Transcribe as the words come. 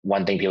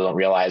one thing people don't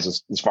realize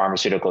is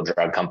pharmaceutical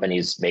drug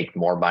companies make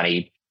more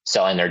money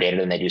selling their data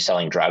than they do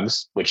selling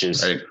drugs, which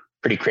is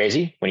pretty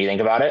crazy when you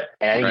think about it.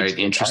 And I think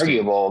it's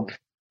arguable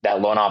that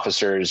loan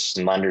officers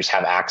and lenders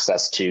have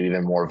access to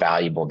even more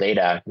valuable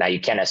data. Now, you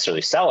can't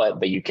necessarily sell it,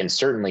 but you can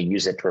certainly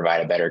use it to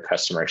provide a better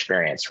customer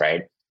experience,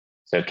 right?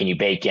 So can you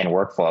bake in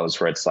workflows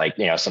where it's like,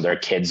 some of their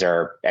kids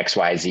are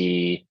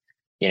XYZ,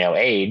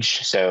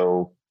 age.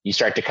 So you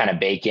start to kind of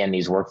bake in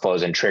these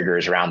workflows and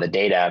triggers around the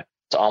data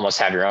to almost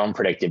have your own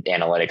predictive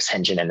analytics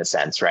engine in a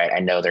sense, right? I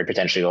know they're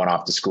potentially going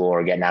off to school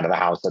or getting out of the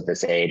house at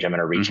this age. I'm going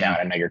to reach out.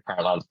 I know your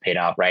car loan's paid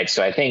off, right?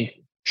 So I think,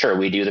 sure,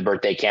 we do the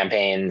birthday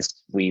campaigns.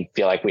 We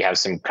feel like we have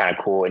some kind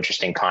of cool,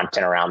 interesting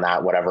content around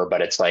that, whatever.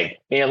 But it's like,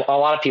 a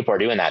lot of people are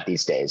doing that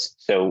these days.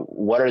 So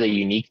what are the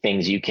unique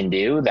things you can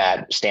do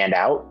that stand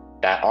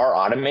out, that are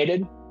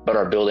automated, but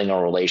are building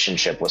a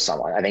relationship with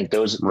someone? I think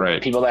those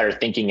people that are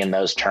thinking in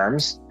those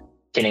terms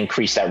can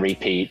increase that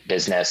repeat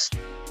business.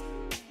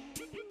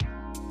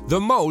 The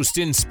most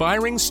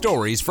inspiring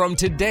stories from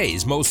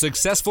today's most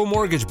successful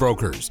mortgage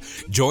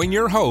brokers. Join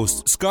your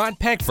host, Scott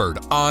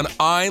Peckford, on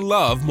I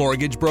Love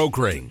Mortgage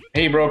Brokering.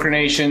 Hey, Broker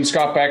Nation,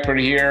 Scott Peckford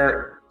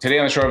here. Today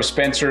on the show I have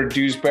Spencer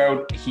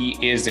Dusebout.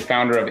 He is the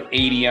founder of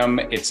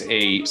Adium. It's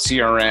a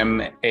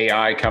CRM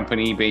AI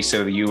company based out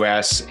of the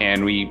US.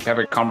 And we have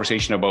a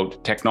conversation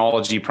about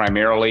technology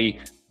primarily.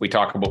 We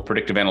talk about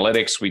predictive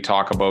analytics. We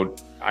talk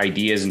about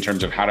ideas in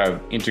terms of how to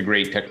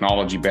integrate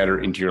technology better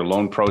into your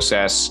loan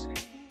process,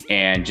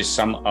 and just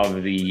some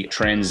of the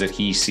trends that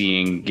he's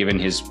seeing given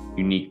his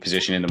unique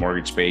position in the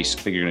mortgage space. I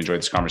think you're going to enjoy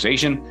this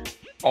conversation.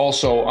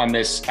 Also on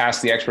this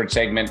Ask the Expert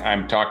segment,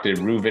 I'm talking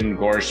to Reuven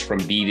Gorsh from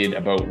Beaded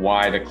about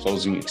why the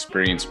closing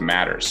experience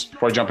matters.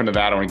 Before I jump into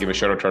that, I want to give a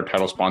shout out to our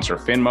title sponsor,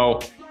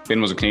 Finmo.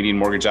 Finmo is a Canadian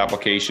mortgage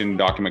application,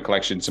 document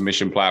collection,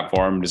 submission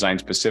platform designed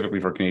specifically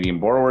for Canadian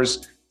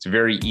borrowers. It's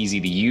very easy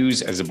to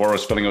use. As the borrower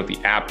is filling out the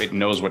app, it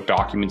knows what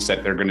documents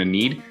that they're going to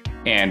need.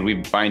 And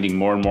we're finding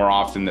more and more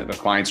often that the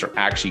clients are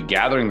actually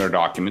gathering their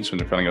documents when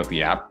they're filling out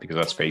the app, because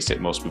let's face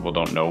it, most people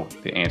don't know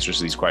the answers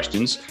to these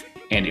questions.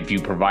 And if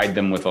you provide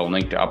them with a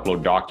link to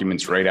upload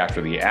documents right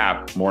after the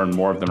app, more and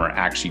more of them are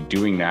actually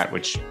doing that,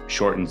 which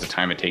shortens the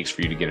time it takes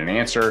for you to get an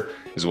answer,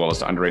 as well as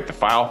to underwrite the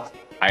file.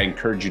 I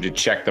encourage you to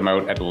check them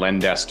out at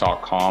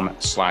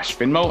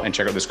lendesk.com/Finmo and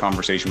check out this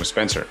conversation with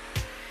Spencer.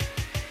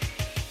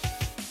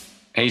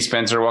 Hey,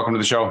 Spencer, welcome to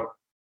the show.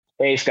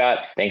 Hey, Scott.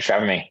 Thanks for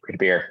having me. Great to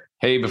be here.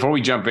 Hey, before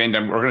we jump in,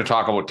 we're going to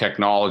talk about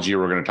technology.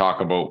 We're going to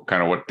talk about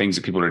kind of what things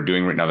that people are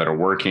doing right now that are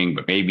working,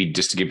 but maybe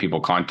just to give people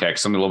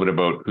context, something a little bit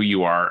about who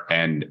you are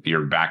and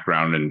your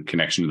background and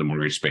connection to the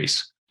mortgage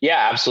space.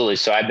 Yeah, absolutely.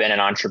 So I've been an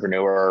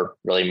entrepreneur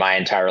really my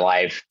entire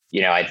life.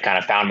 I've kind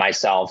of found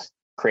myself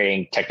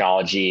creating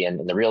technology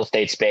in the real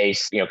estate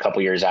space, a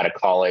couple years out of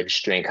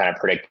college, doing kind of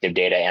predictive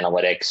data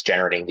analytics,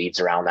 generating leads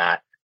around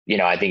that.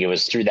 I think it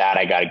was through that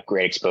I got a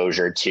great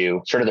exposure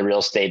to sort of the real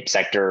estate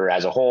sector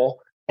as a whole,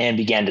 and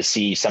began to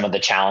see some of the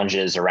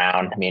challenges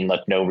around.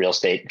 Look, no real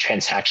estate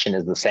transaction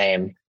is the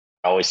same. It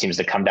always seems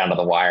to come down to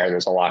the wire.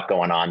 There's a lot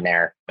going on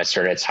there.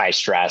 It's high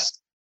stress.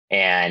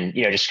 And,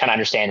 just kind of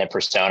understand the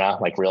persona,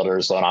 like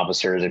realtors, loan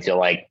officers, I feel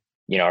like,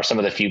 are some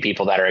of the few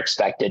people that are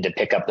expected to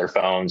pick up their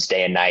phones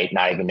day and night,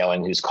 not even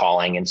knowing who's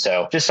calling. And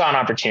so just saw an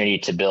opportunity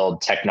to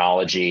build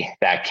technology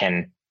that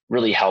can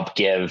really help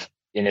give,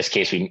 in this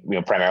case, we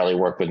primarily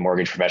work with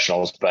mortgage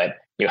professionals, but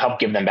help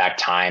give them back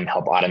time,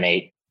 help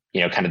automate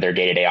kind of their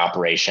day-to-day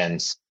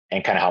operations,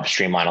 and kind of help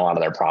streamline a lot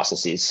of their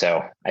processes.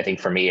 So I think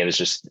for me, it was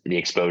just the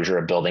exposure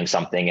of building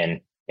something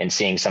and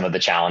seeing some of the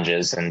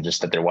challenges, and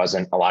just that there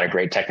wasn't a lot of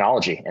great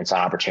technology. And it's an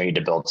opportunity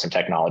to build some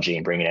technology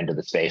and bring it into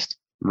the space.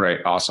 Right.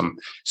 Awesome.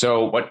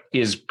 So what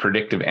is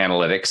predictive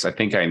analytics? I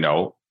think I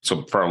know.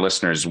 So for our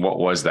listeners, what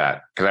was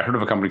that? Because I heard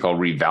of a company called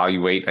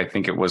Revaluate, I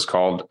think it was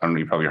called. I don't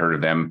know, you probably heard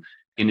of them.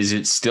 And is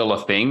it still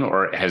a thing,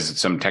 or has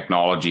some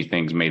technology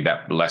things made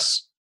that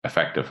less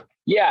effective?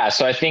 Yeah.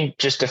 So I think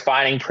just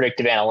defining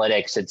predictive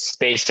analytics, it's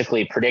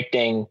basically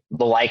predicting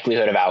the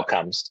likelihood of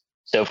outcomes.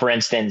 So for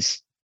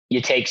instance,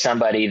 you take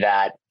somebody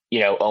that,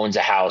 owns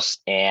a house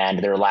and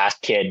their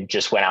last kid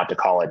just went out to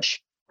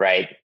college,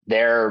 right?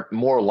 They're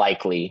more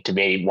likely to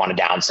maybe want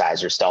to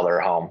downsize or sell their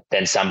home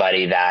than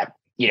somebody that,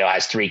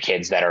 has 3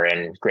 kids that are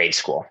in grade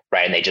school,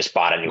 right? And they just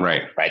bought a new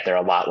home, right? They're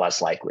a lot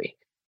less likely.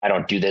 I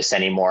don't do this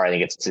anymore. I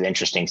think it's an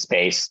interesting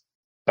space.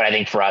 But I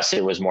think for us,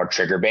 it was more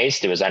trigger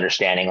based. It was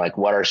understanding like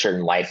what are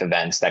certain life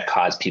events that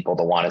cause people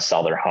to want to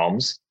sell their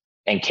homes?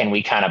 And can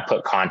we kind of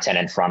put content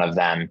in front of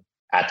them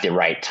at the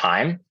right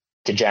time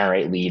to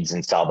generate leads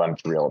and sell them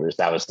to realtors?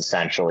 That was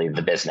essentially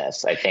the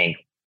business. I think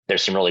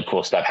there's some really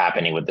cool stuff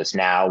happening with this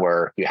now,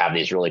 where you have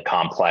these really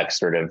complex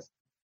sort of,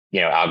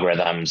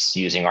 algorithms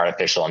using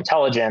artificial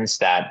intelligence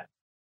that,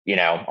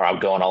 are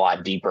going a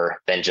lot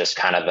deeper than just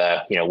kind of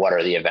the, what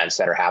are the events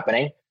that are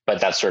happening? But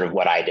that's sort of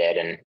what I did.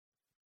 And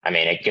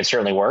it can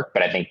certainly work,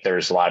 but I think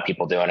there's a lot of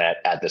people doing it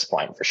at this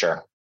point for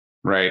sure.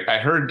 Right. I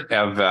heard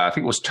of, I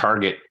think it was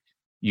Target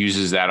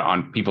uses that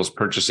on people's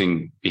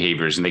purchasing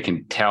behaviors, and they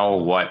can tell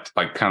what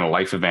like kind of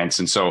life events.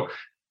 And so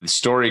The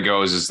story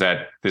goes is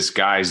that this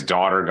guy's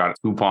daughter got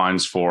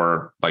coupons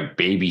for like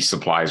baby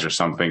supplies or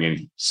something.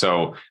 And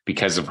so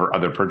because of her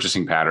other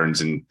purchasing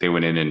patterns, and they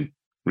went in and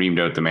reamed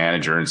out the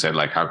manager and said,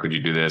 like, how could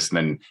you do this? And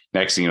then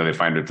next thing you know, they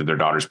find out that their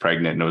daughter's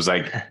pregnant. And it was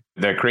like,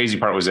 the crazy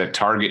part was that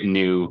Target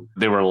knew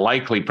they were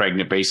likely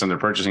pregnant based on their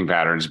purchasing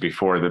patterns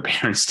before the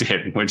parents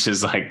did, which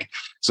is like,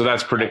 so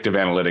that's predictive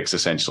analytics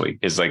essentially,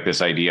 is like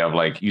this idea of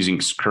like using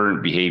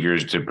current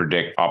behaviors to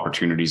predict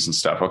opportunities and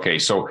stuff. Okay.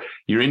 So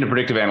you're into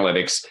predictive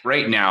analytics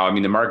right now. I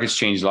mean, the market's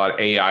changed a lot.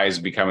 AI has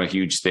become a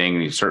huge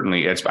thing.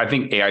 Certainly I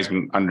think AI has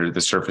been under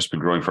the surface, been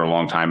growing for a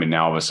long time. And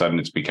now all of a sudden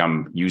it's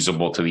become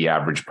usable to the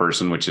average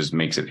person, which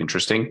makes it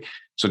interesting.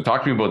 So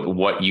talk to me about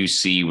what you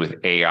see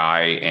with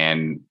AI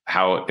and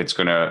how it's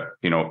going to,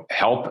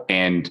 help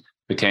and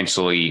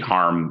potentially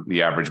harm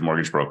the average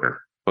mortgage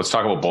broker. Let's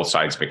talk about both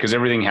sides of it, because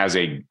everything has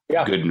a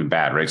good and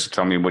bad, right? So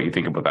tell me what you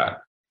think about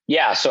that.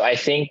 Yeah. So I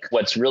think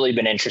what's really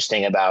been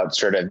interesting about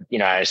sort of,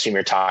 I assume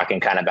you're talking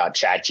kind of about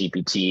Chat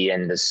GPT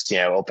and this,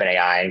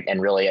 OpenAI.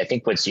 And really, I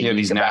think what's unique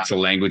these natural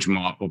language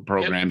model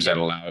programs that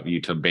allow you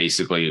to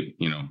basically,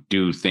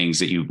 do things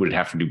that you would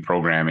have to do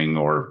programming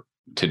or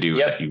to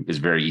do is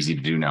very easy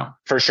to do now.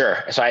 For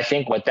sure. So I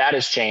think what that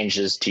has changed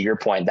is, to your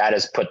point, that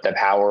has put the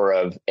power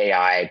of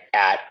AI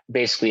at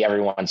basically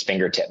everyone's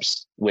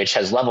fingertips, which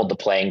has leveled the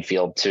playing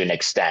field to an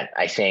extent.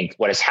 I think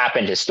what has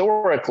happened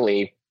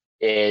historically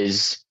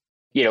is,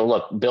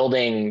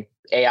 building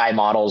AI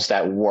models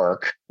that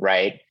work,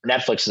 right?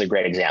 Netflix is a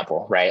great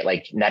example, right?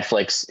 Like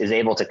Netflix is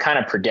able to kind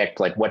of predict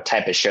like what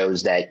type of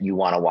shows that you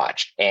want to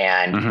watch.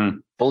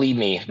 And believe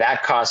me,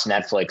 that cost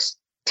Netflix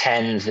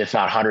tens, if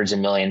not hundreds of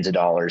millions of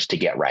dollars to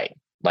get right.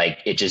 Like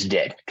it just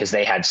did, because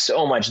they had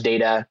so much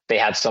data. They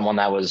had someone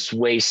that was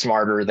way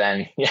smarter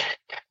than,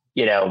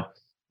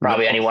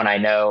 probably anyone I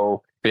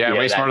know. Yeah,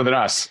 way smarter than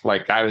us.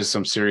 Like I was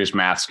some serious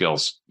math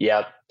skills.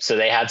 Yep. So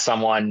they had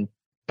someone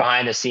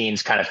behind the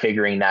scenes kind of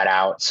figuring that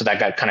out. So that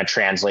got kind of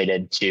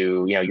translated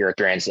to, your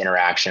experience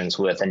interactions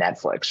with a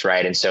Netflix,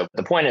 right? And so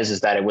the point is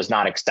that it was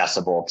not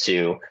accessible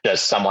to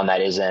just someone that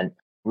isn't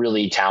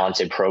really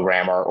talented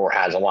programmer or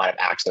has a lot of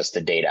access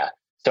to data.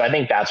 So I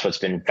think that's what's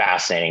been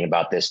fascinating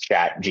about this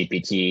Chat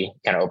GPT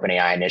kind of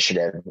OpenAI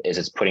initiative, is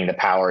it's putting the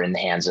power in the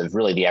hands of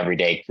really the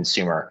everyday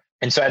consumer.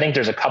 And so I think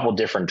there's a couple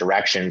different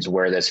directions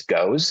where this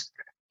goes.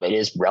 It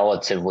is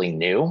relatively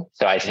new.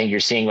 So I think you're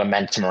seeing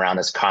momentum around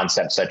this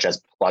concept, such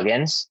as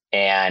plugins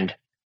and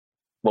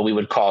what we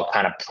would call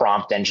kind of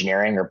prompt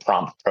engineering or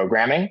prompt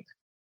programming,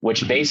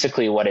 which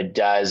basically what it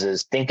does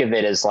is, think of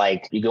it as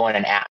like you go in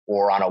an app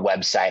or on a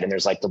website and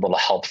there's like the little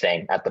help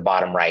thing at the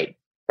bottom right.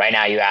 Right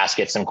now you ask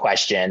it some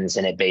questions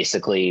and it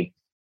basically,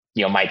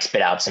 might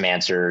spit out some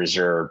answers,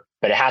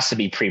 but it has to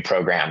be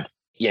pre-programmed.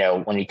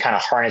 When you kind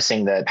of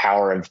harnessing the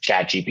power of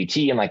Chat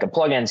GPT in like a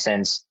plugin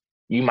sense,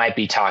 you might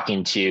be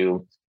talking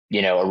to,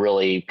 a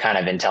really kind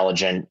of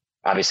intelligent,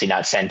 obviously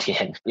not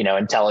sentient,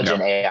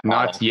 intelligent AI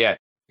model. Not yet.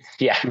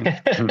 Yeah.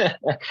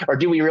 Or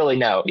do we really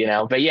know,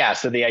 but yeah.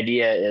 So the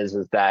idea is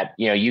that,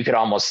 you could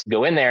almost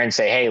go in there and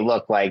say, hey,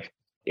 look, like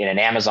in an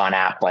Amazon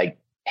app, like,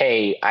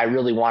 hey, I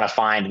really want to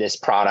find this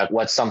product.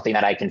 What's something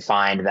that I can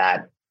find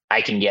that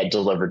I can get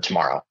delivered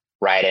tomorrow?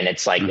 Right. And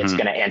it's like, it's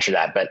going to answer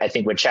that. But I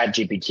think what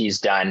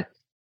ChatGPT's done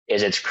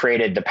is it's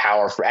created the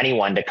power for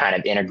anyone to kind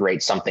of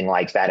integrate something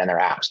like that in their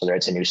apps, whether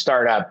it's a new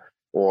startup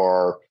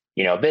or,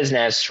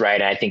 business. Right.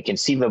 And I think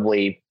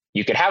conceivably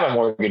you could have a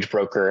mortgage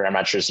broker. I'm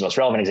not sure it's the most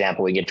relevant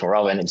example. We get to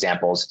relevant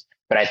examples,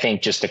 but I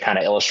think just to kind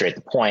of illustrate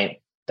the point,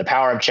 the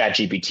power of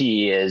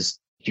ChatGPT is,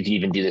 you can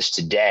even do this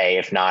today.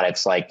 If not,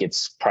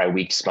 it's probably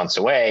weeks, months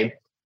away,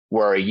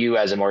 where you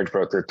as a mortgage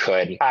broker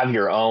could have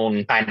your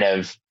own kind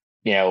of,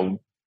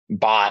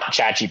 bot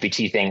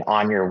ChatGPT thing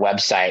on your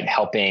website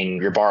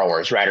helping your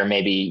borrowers, right? Or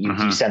maybe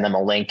you send them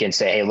a link and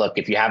say, hey, look,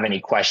 if you have any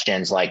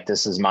questions, like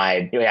this is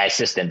my AI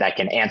assistant that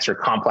can answer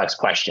complex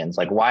questions.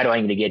 Like, why do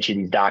I need to get you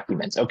these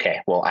documents?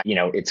 Okay, well,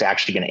 it's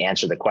actually going to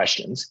answer the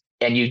questions.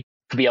 And you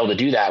could be able to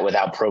do that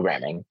without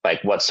programming,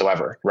 like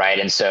whatsoever, right?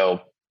 And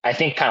so I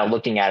think kind of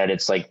looking at it,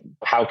 it's like,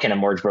 how can a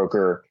mortgage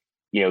broker,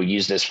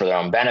 use this for their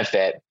own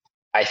benefit?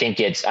 I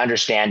think it's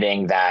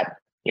understanding that,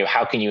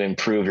 how can you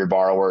improve your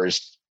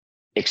borrower's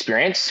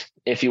experience,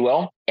 if you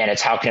will? And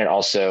it's how can it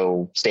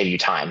also save you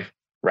time,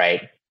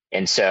 right?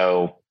 And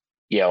so,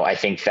 I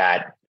think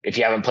that if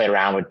you haven't played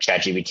around with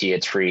ChatGPT,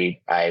 it's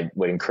free. I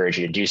would encourage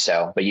you to do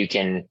so, but you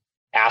can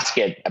ask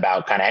it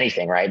about kind of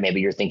anything, right?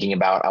 Maybe you're thinking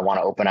about, I want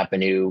to open up a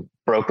new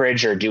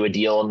brokerage or do a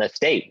deal in the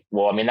state.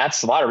 Well, I mean,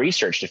 that's a lot of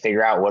research to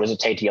figure out, what does it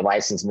take to get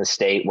licensed in the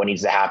state? What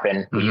needs to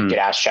happen? You could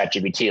ask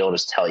ChatGPT, it'll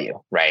just tell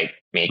you, right? I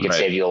mean, it can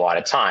save you a lot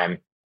of time.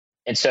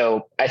 And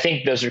so I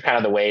think those are kind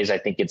of the ways I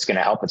think it's going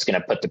to help. It's going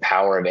to put the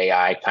power of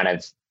AI, kind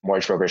of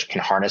mortgage brokers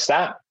can harness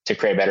that to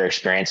create a better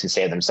experience and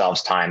save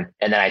themselves time.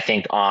 And then I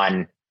think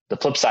on the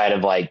flip side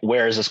of like,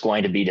 where is this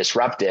going to be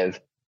disruptive?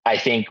 I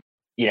think,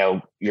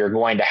 you're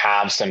going to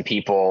have some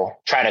people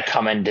try to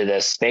come into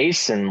this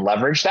space and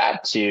leverage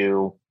that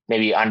to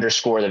maybe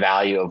underscore the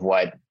value of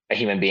what a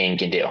human being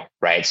can do,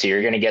 right? So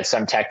you're going to get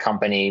some tech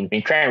company. I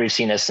mean, currently we've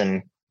seen this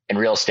in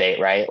real estate,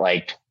 right?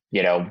 Like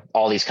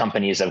all these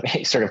companies have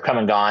sort of come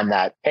and gone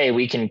that, hey,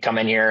 we can come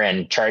in here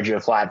and charge you a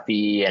flat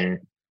fee and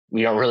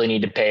we don't really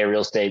need to pay a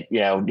real estate,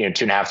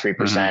 2.5%,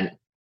 3%.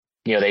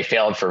 They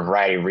failed for a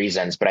variety of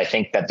reasons, but I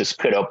think that this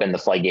could open the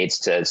floodgates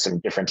to some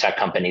different tech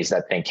companies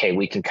that think, hey,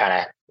 we can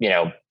kind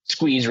of,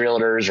 squeeze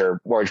realtors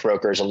or mortgage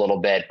brokers a little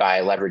bit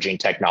by leveraging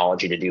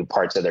technology to do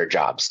parts of their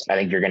jobs. I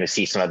think you're going to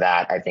see some of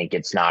that. I think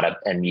it's not an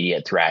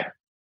immediate threat,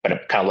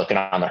 but kind of looking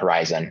on the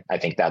horizon, I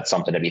think that's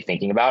something to be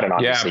thinking about. And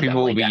obviously,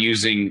 people will be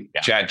using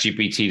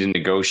ChatGPT to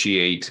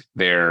negotiate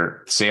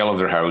their sale of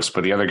their house,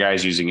 but the other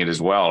guy's using it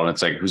as well. And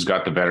it's like, who's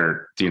got the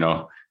better,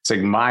 it's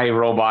like my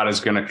robot is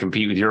going to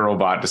compete with your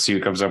robot to see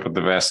who comes up with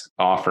the best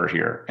offer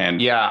here.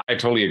 And yeah, I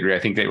totally agree. I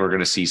think that we're going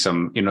to see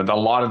some, a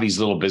lot of these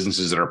little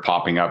businesses that are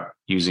popping up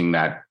using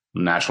that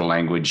natural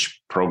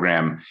language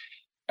program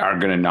are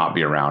going to not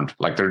be around.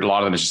 Like a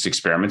lot of them is just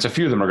experiments. A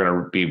few of them are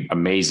going to be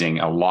amazing.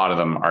 A lot of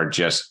them are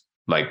just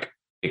like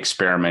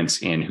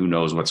experiments in who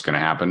knows what's going to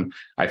happen.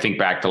 I think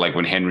back to like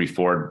when Henry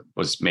Ford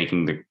was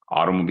making the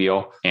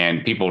automobile,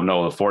 and people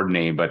know the Ford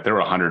name, but there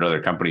were 100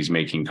 other companies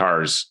making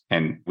cars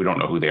and we don't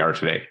know who they are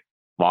today.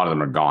 A lot of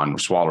them are gone, were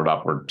swallowed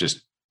up, or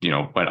just,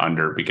 went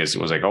under because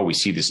it was like, oh, we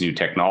see this new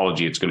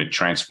technology. It's going to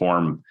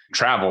transform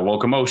travel,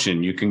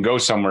 locomotion. You can go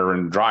somewhere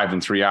and drive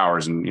in 3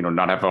 hours and,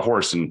 not have a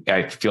horse. And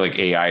I feel like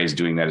AI is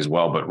doing that as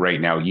well. But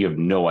right now you have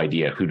no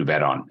idea who to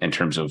bet on in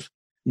terms of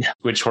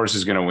which horse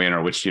is going to win,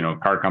 or which,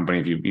 car company,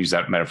 if you use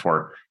that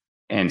metaphor.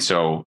 And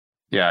so,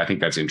 yeah, I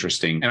think that's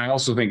interesting. And I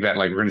also think that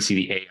like we're going to see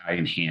the AI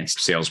enhanced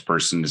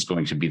salesperson is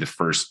going to be the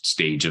first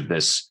stage of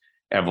this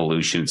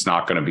evolution. It's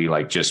not going to be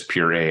like just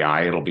pure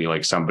AI. It'll be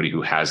like somebody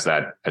who has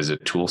that as a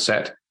tool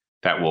set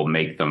that will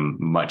make them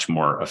much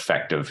more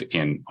effective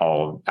in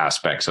all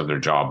aspects of their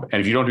job. And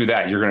if you don't do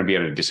that, you're going to be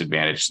at a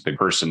disadvantage to the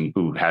person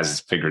who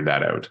has figured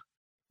that out.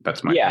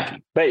 That's my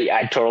thinking. But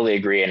I totally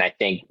agree. And I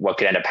think what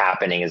could end up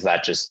happening is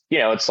that just,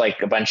 it's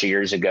like a bunch of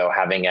years ago,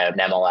 having an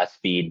MLS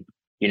feed,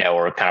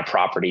 or kind of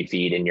property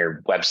feed in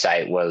your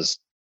website was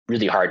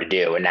really hard to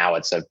do. And now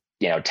it's a,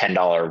 $10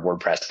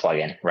 WordPress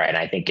plugin, right? And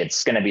I think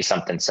it's going to be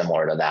something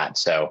similar to that.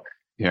 So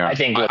yeah, I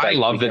think I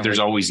love that there's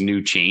always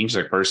new change.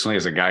 Like personally,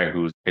 as a guy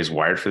who is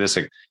wired for this,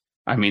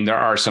 there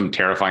are some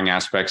terrifying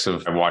aspects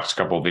of, I've watched a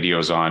couple of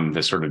videos on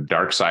the sort of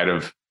dark side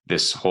of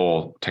this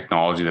whole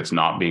technology that's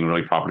not being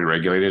really properly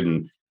regulated.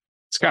 And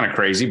it's kind of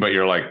crazy, but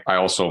you're like, I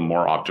also am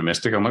more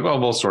optimistic. I'm like,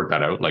 well, we'll sort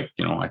that out.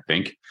 I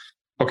think.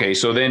 Okay.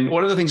 So then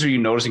what other things are you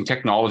noticing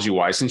technology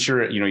wise? Since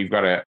you've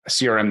got a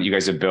CRM that you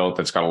guys have built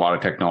that's got a lot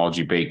of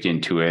technology baked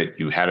into it.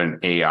 You had an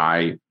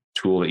AI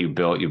tool that you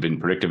built, you've been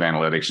predictive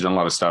analytics, you've done a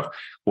lot of stuff.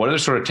 What other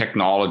sort of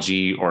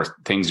technology or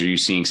things are you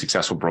seeing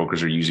successful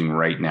brokers are using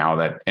right now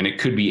and it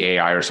could be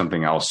AI or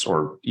something else,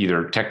 or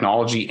either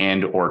technology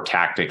and or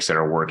tactics that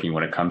are working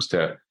when it comes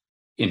to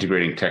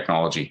integrating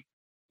technology?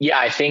 Yeah,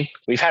 I think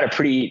we've had a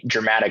pretty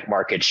dramatic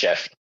market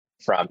shift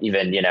from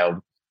even,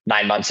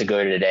 9 months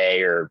ago to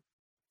today, or,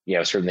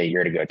 certainly a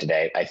year ago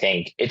today. I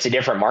think it's a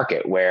different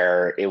market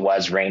where it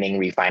was raining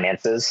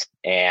refinances,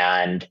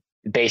 and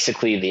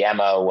basically the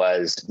MO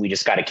was, we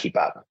just got to keep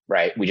up,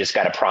 right? We just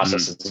got to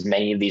process as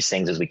many of these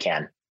things as we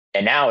can.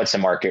 And now it's a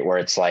market where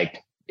it's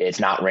like, it's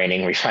not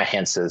raining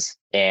refinances.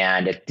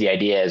 And the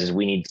idea is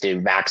we need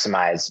to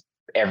maximize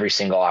every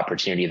single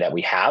opportunity that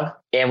we have,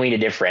 and we need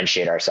to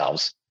differentiate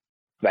ourselves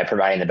by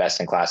providing the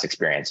best in class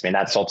experience.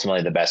 That's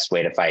ultimately the best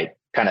way to fight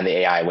kind of the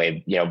AI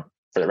wave,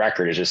 for the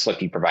record, is just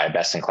look, you provide a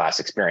best in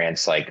class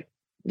experience. Like,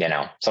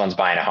 someone's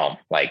buying a home,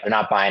 like they're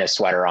not buying a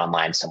sweater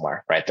online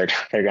somewhere, right? They're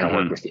going to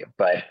work with you.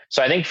 But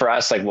so I think for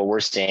us, like what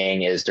we're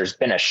seeing is there's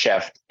been a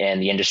shift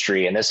in the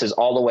industry, and this is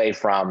all the way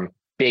from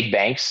big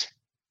banks,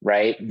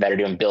 right, that are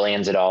doing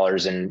billions of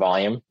dollars in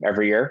volume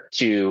every year,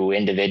 to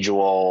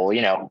individual,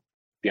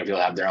 people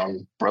have their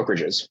own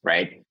brokerages,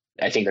 right?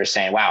 I think they're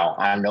saying, wow,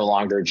 I'm no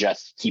longer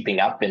just keeping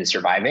up and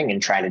surviving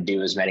and trying to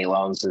do as many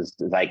loans as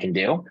I can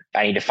do.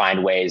 I need to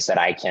find ways that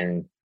I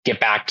can get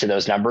back to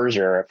those numbers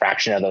or a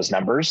fraction of those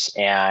numbers.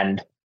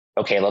 And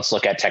okay, let's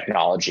look at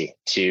technology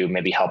to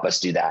maybe help us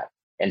do that.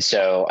 And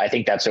so I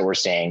think that's what we're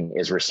seeing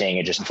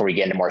it, just before we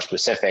get into more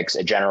specifics,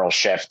 a general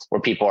shift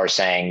where people are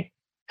saying,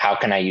 how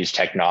can I use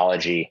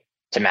technology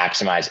to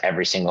maximize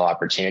every single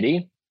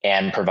opportunity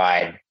and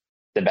provide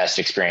the best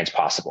experience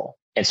possible?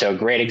 And so a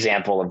great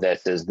example of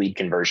this is lead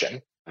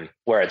conversion,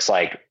 where it's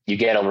like you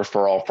get a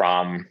referral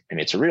from,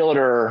 maybe it's a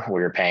realtor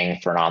where you're paying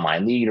for an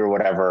online lead or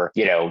whatever,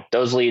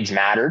 those leads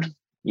mattered,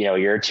 a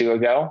year or two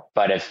ago,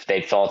 but if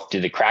they fell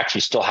through the cracks, you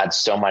still had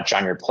so much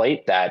on your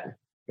plate that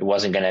it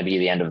wasn't going to be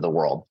the end of the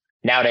world.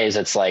 Nowadays,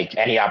 it's like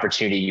any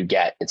opportunity you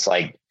get, it's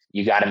like,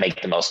 you got to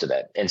make the most of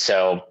it. And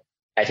so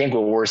I think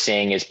what we're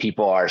seeing is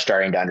people are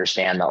starting to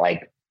understand that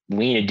like,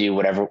 we need to do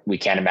whatever we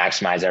can to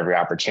maximize every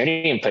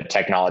opportunity and put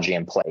technology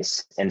in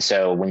place. And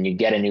so when you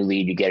get a new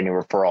lead, you get a new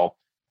referral,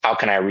 how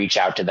can I reach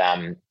out to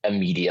them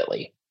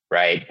immediately?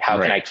 Right? How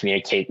can I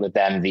communicate with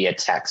them via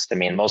text?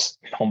 Most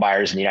home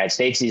buyers in the United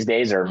States these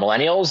days are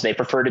millennials. They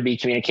prefer to be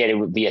communicated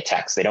with via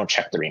text. They don't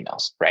check their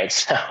emails, right?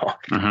 So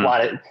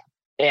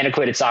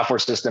antiquated software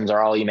systems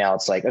are all email.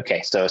 It's like,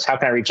 okay, so how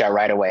can I reach out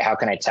right away? How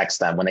can I text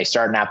them when they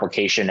start an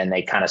application and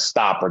they kind of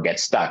stop or get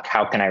stuck?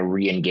 How can I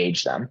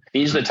re-engage them?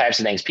 These are the types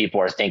of things people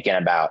are thinking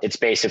about. It's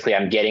basically,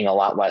 I'm getting a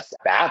lot less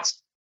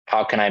bats.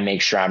 How can I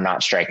make sure I'm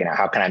not striking out?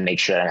 How can I make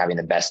sure that I'm having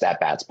the best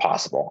at-bats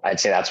possible? I'd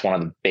say that's one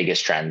of the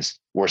biggest trends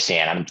we're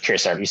seeing. I'm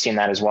curious, have you seen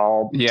that as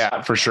well?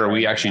 Yeah, for sure.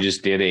 We actually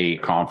just did a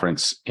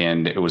conference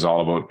and it was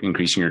all about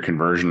increasing your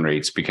conversion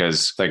rates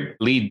because like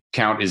lead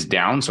count is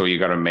down. So you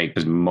got to make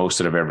the most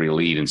out of every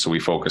lead. And so we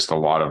focused a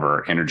lot of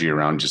our energy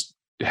around just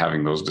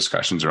having those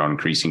discussions around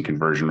increasing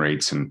conversion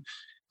rates. And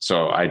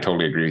so I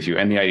totally agree with you.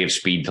 And the idea of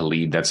speed to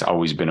lead, that's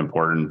always been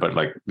important. But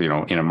like,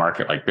 in a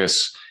market like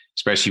this,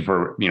 especially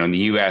for, in the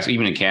US,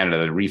 even in Canada,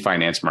 the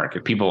refinance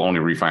market, people only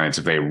refinance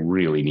if they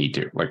really need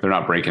to. Like they're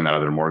not breaking that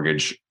other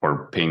mortgage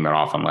or paying that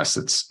off unless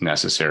it's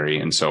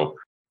necessary. And so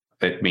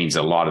it means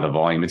a lot of the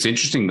volume. It's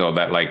interesting though,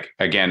 that like,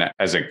 again,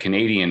 as a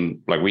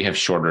Canadian, like we have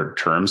shorter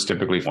terms,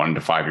 typically 1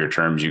 to 5 year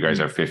terms. You guys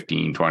have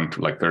 15,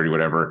 20, like 30,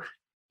 whatever.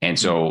 And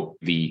so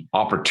the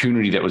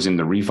opportunity that was in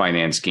the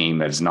refinance game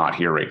that is not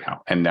here right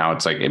now. And now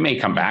it's like, it may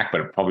come back,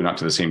 but probably not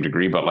to the same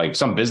degree. But like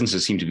some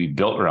businesses seem to be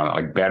built around it.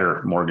 Like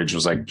Better Mortgage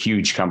was like a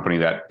huge company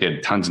that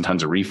did tons and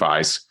tons of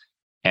refis.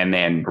 And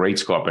then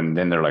rates go up and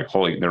then they're like,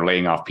 they're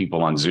laying off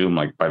people on Zoom,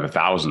 like by the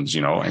thousands,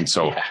 And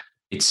so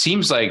It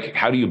seems like,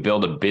 how do you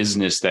build a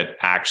business that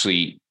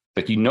actually,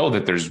 like,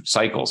 that there's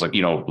cycles, like,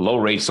 low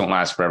rates don't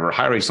last forever.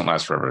 High rates don't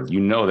last forever.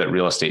 That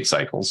real estate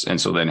cycles. And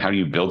so then how do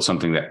you build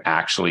something that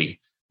actually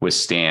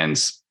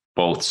withstands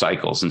both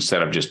cycles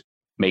instead of just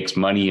makes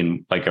money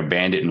and like a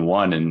bandit in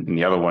one and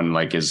the other one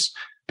like is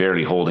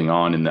barely holding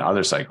on in the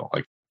other cycle?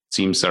 Like it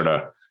seems sort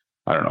of,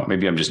 I don't know,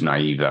 maybe I'm just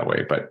naive that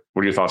way, but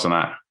what are your thoughts on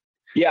that?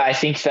 Yeah, I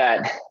think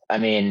that,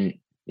 and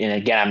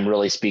again, I'm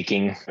really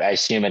speaking, I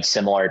assume it's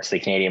similar to the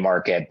Canadian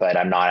market, but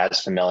I'm not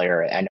as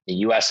familiar. And the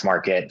US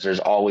market, there's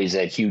always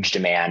a huge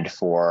demand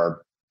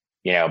for,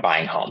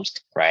 buying homes,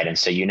 right? And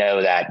so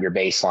that your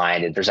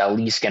baseline, there's at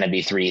least going to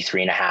be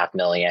 3.5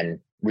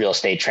 million real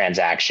estate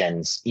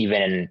transactions,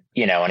 even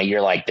in a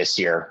year like this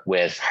year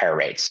with higher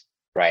rates,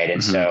 right?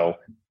 And so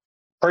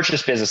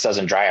purchase business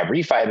doesn't dry up.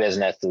 Refi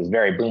business is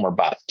very boom or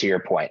bust, to your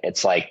point.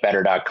 It's like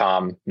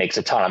Better.com makes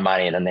a ton of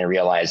money and then they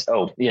realize,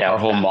 our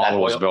whole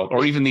model was built.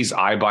 Or even these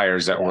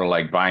iBuyers that were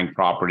like buying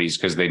properties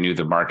because they knew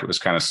the market was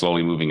kind of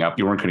slowly moving up.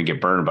 You weren't going to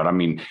get burned. But I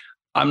mean,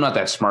 I'm not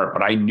that smart,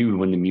 but I knew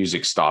when the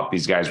music stopped,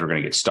 these guys were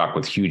going to get stuck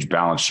with huge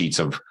balance sheets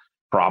of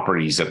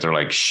properties that they're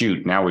like,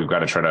 shoot, now we've got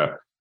to try to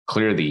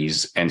clear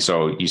these. And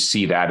so you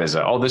see that as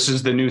this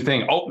is the new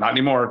thing. Oh, not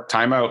anymore.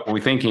 Time out. We're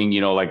thinking,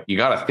 you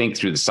got to think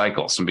through the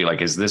cycles and be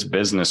like, is this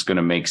business going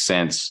to make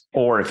sense?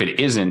 Or if it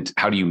isn't,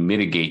 how do you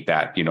mitigate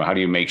that? How do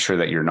you make sure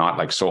that you're not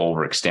like so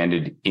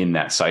overextended in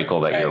that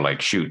cycle that you're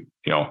like, shoot,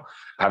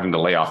 having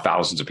to lay off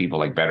thousands of people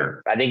like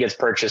Better? I think it's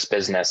purchase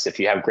business. If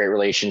you have great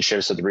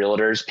relationships with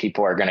realtors,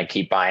 people are going to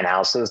keep buying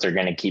houses. They're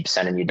going to keep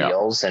sending you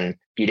deals. And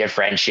you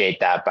differentiate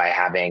that by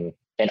having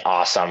an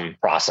awesome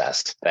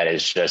process that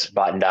is just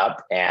buttoned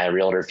up and a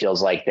realtor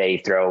feels like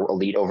they throw a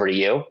lead over to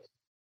you.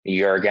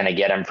 You're going to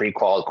get them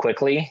pre-qualified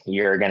quickly.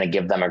 You're going to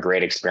give them a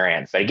great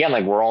experience. But again,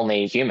 like we're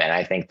only human.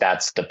 I think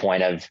that's the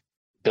point of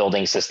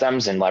building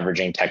systems and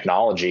leveraging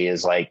technology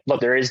is like,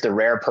 look, there is the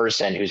rare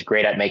person who's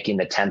great at making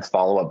the 10th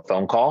follow-up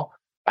phone call.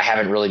 I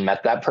haven't really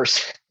met that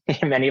person.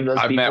 Many of those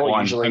people met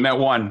one. usually. I met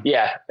one.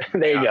 Yeah,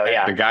 there you go.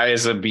 Yeah. The guy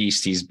is a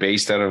beast. He's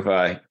based out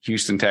of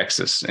Houston,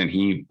 Texas, and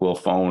he will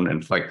phone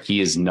and like he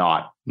is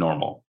not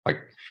normal.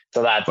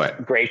 So that's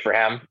great for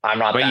him. I'm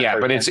not. But yeah,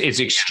 but it's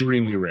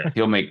extremely rare.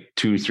 He'll make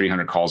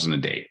 200-300 calls in a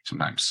day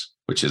sometimes,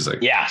 which is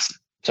like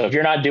So if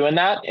you're not doing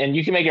that, and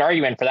you can make an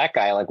argument for that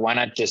guy, like why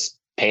not just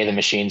pay the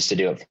machines to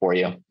do it for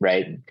you,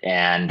 right?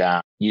 And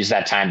use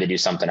that time to do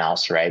something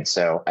else, right?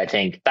 So I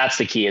think that's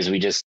the key is we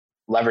just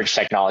leverage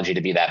technology to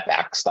be that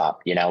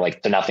backstop,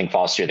 so nothing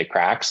falls through the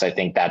cracks. I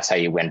think that's how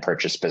you win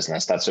purchase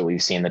business. That's what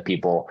we've seen the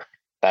people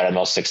that are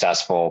most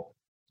successful,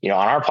 on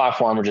our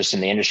platform or just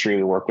in the industry.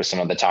 We work with some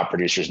of the top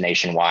producers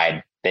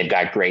nationwide. They've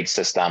got great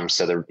systems.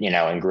 So they're,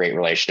 in great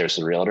relationships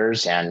with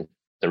realtors, and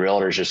the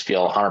realtors just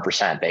feel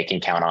 100% they can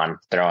count on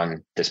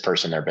throwing this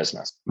person their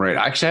business. Right.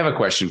 I actually have a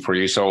question for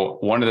you. So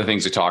one of the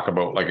things to talk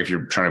about, like if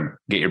you're trying to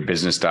get your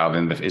business dialed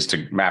in, is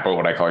to map out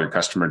what I call your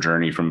customer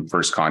journey from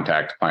first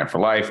contact to client for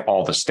life,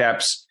 all the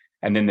steps.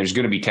 And then there's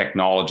going to be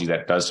technology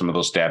that does some of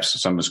those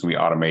steps. Some of it's going to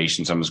be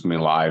automation, some of it's going to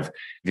be live. If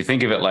you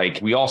think of it like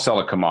we all sell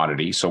a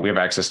commodity, so we have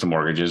access to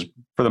mortgages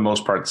for the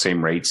most part, the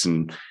same rates,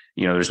 and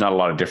there's not a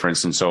lot of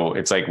difference. And so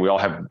it's like we all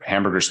have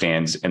hamburger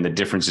stands, and the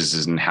differences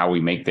is in how we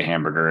make the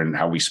hamburger and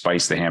how we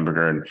spice the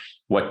hamburger and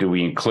what do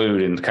we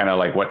include and kind of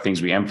like what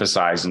things we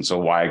emphasize. And so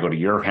why I go to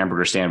your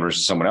hamburger stand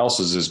versus someone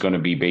else's is going to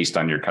be based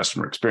on your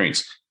customer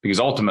experience, because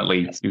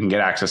ultimately you can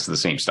get access to the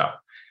same stuff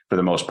for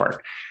the most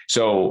part.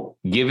 So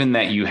given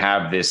that you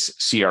have this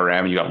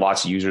CRM, you got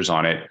lots of users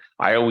on it,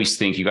 I always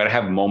think you got to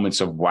have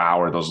moments of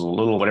wow, or those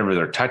little, whatever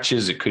their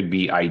touches, it could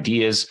be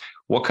ideas.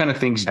 What kind of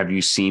things have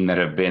you seen that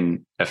have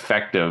been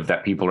effective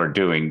that people are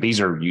doing?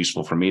 These are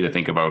useful for me to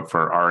think about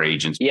for our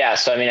agents. Yeah.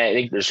 So, I mean, I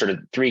think there's sort of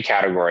three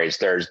categories.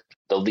 There's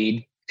the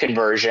lead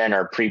conversion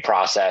or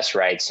pre-process,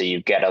 right? So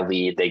you get a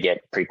lead, they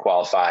get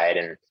pre-qualified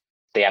and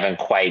they haven't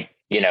quite,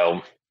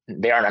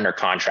 they aren't under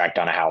contract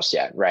on a house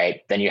yet,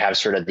 right? Then you have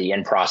sort of the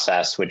in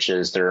process, which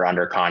is they're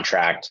under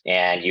contract,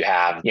 and you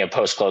have,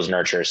 post-close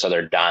nurture. So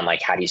they're done.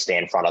 Like, how do you stay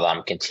in front of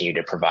them, continue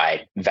to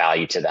provide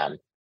value to them?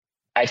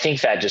 I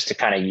think that just to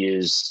kind of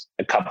use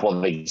a couple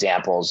of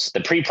examples, the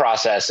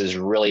pre-process is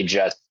really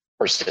just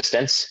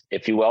persistence,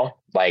 if you will,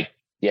 like,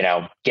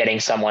 getting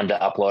someone to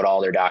upload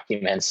all their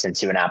documents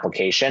into an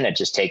application. It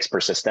just takes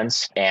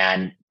persistence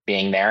and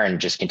being there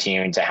and just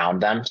continuing to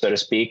hound them, so to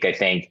speak. I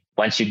think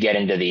once you get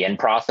into the in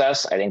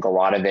process, I think a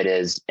lot of it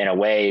is, in a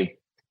way,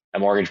 a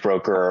mortgage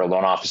broker or a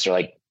loan officer,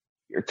 like,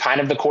 you're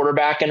kind of the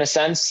quarterback in a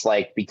sense,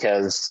 like,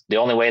 because the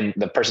only way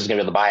the person's going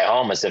to be able to buy a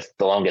home is if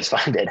the loan gets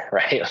funded,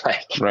 right?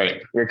 Like,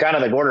 right. You're kind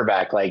of the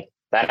quarterback, like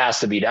that has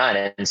to be done.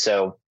 And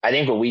so I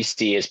think what we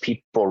see is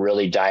people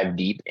really dive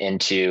deep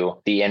into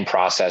the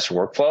in-process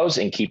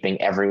workflows and keeping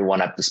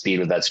everyone up to speed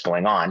with what's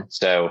going on.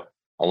 So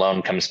a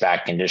loan comes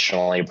back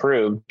conditionally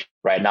approved,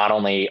 right? Not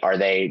only are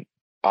they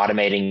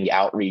automating the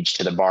outreach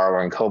to the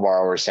borrower and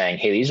co-borrower saying,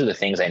 hey, these are the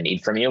things I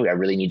need from you. I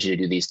really need you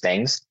to do these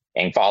things,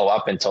 and follow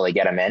up until they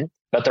get them in.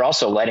 But they're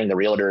also letting the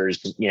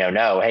realtors,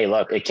 know, hey,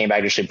 look, it came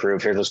back to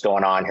approved. Here's what's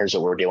going on. Here's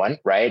what we're doing,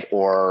 right?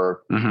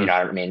 Or, I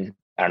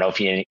don't know if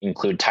you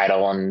include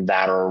title on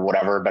that or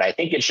whatever, but I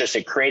think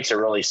it creates a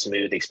really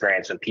smooth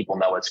experience when people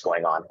know what's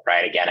going on,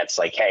 right? Again, it's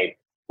like, hey,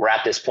 we're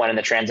at this point in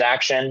the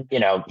transaction.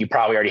 You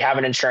probably already have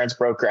an insurance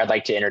broker. I'd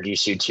like to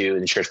introduce you to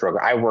an insurance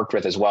broker I worked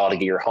with as well to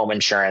get your home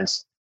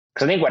insurance.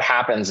 Because I think what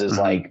happens is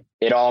like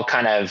it all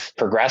kind of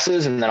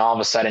progresses, and then all of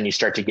a sudden you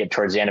start to get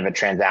towards the end of a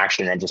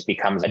transaction and it just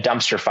becomes a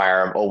dumpster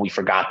fire of, oh, we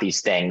forgot these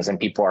things, and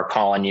people are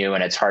calling you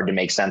and it's hard to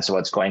make sense of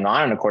what's going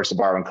on. And of course, the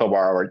borrower and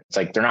co-borrower, it's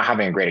like they're not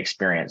having a great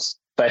experience.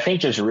 But I think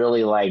just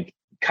really like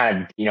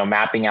kind of,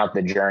 mapping out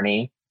the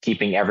journey,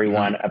 keeping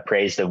everyone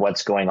appraised of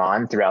what's going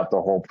on throughout the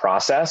whole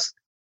process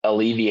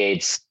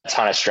alleviates a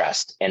ton of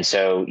stress. And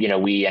so,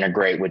 we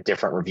integrate with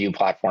different review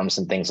platforms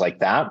and things like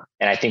that.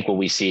 And I think what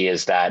we see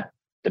is that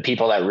the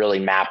people that really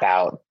map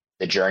out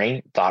the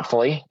journey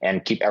thoughtfully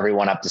and keep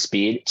everyone up to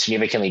speed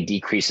significantly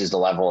decreases the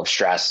level of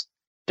stress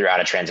throughout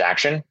a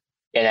transaction.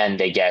 And then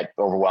they get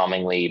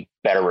overwhelmingly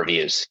better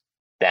reviews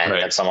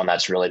than someone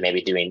that's really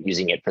maybe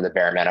using it for the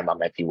bare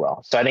minimum, if you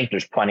will. So I think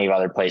there's plenty of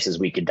other places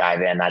we could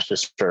dive in. That's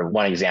just sort of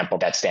one example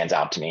that stands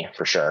out to me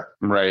for sure.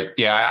 Right.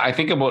 Yeah. I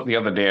think about the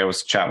other day, I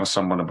was chatting with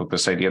someone about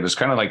this idea. There's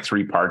kind of like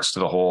three parts to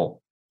the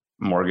whole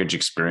mortgage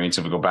experience.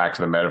 If we go back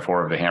to the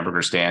metaphor of the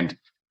hamburger stand,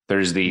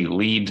 there's the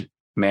lead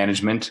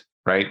management,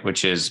 right?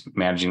 Which is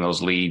managing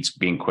those leads,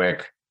 being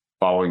quick,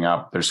 following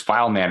up. There's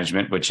file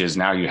management, which is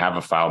now you have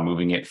a file,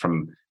 moving it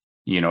from,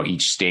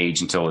 each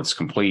stage until it's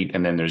complete.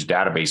 And then there's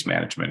database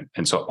management.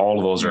 And so all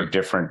of those are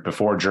different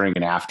before, during,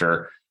 and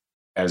after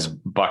as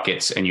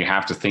buckets. And you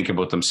have to think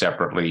about them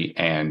separately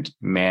and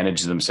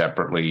manage them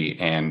separately,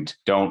 and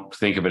don't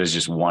think of it as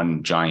just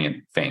one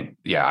giant thing.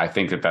 Yeah, I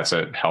think that that's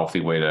a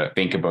healthy way to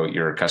think about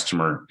your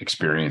customer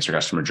experience or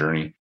customer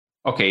journey.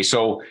 Okay,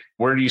 so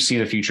where do you see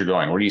the future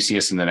going? Where do you see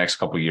us in the next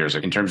couple of years?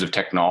 In terms of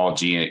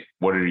technology,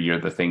 what are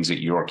the things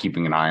that you're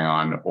keeping an eye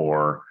on,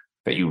 or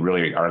that you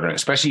really are going to,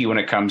 especially when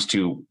it comes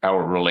to how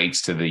it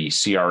relates to the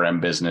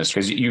CRM business?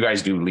 Because you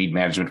guys do lead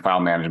management, file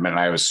management, and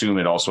I assume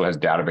it also has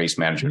database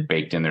management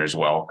baked in there as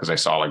well, because I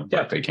saw like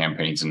birthday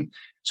campaigns. And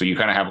so you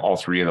kind of have all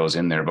three of those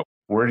in there. But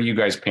where are you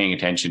guys paying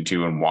attention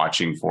to and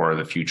watching for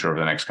the future over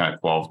the next kind of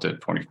 12 to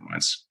 24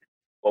 months?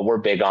 What we're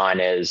big on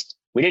is,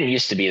 we didn't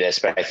used to be this,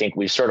 but I think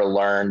we've sort of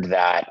learned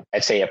that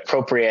I'd say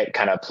appropriate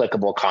kind of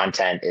applicable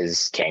content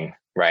is king,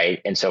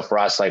 right? And so for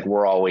us, like,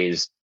 we're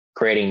always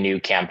creating new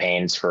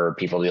campaigns for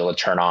people to be able to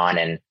turn on,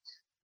 and,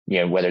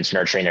 whether it's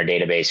nurturing their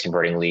database,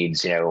 converting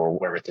leads, or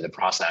whatever through the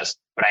process.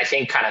 But I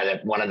think kind of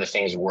one of the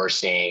things we're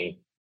seeing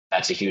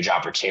that's a huge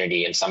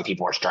opportunity, and some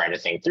people are starting to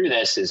think through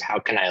this, is how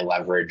can I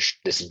leverage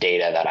this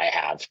data that I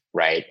have,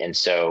 right? And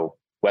so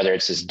whether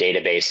it's this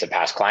database of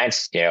past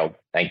clients,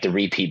 like the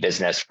repeat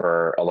business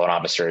for a loan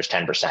officer is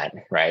 10%,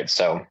 right?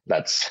 So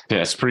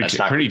it's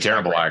pretty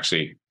terrible,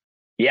 actually.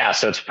 Yeah.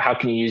 So it's how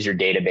can you use your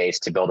database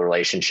to build a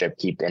relationship,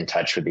 keep in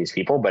touch with these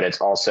people? But it's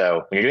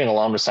also, when you're doing a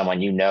loan with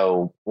someone,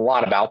 a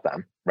lot about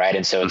them, right?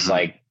 And so it's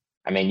like,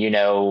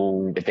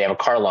 if they have a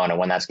car loan and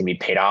when that's going to be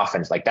paid off,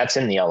 and it's like, that's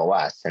in the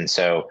LOS. And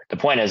so the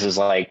point is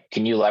like,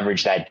 can you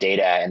leverage that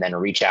data and then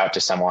reach out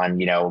to someone,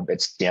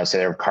 say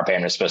their car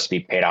payment is supposed to be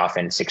paid off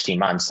in 16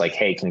 months. Like,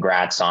 hey,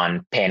 congrats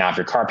on paying off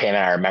your car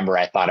payment. I remember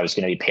I thought it was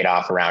going to be paid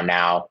off around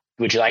now.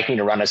 Would you like me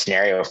to run a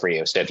scenario for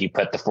you? So if you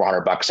put the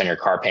 $400 on your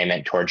car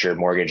payment towards your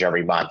mortgage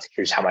every month,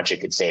 here's how much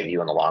it could save you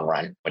in the long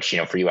run, which,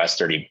 for US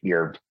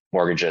 30-year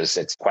mortgages,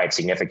 it's quite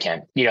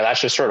significant. That's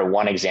just sort of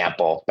one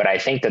example. But I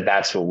think that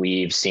that's what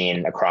we've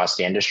seen across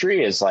the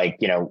industry is like,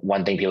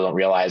 one thing people don't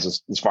realize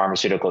is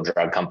pharmaceutical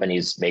drug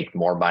companies make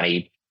more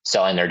money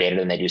selling their data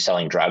than they do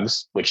selling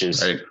drugs, which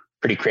is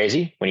pretty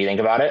crazy when you think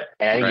about it.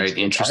 And I think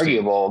it's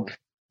arguable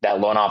that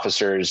loan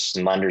officers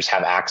and lenders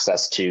have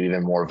access to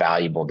even more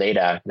valuable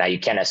data. Now, you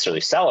can't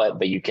necessarily sell it,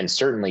 but you can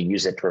certainly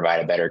use it to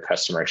provide a better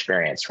customer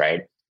experience,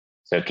 right?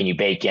 So can you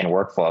bake in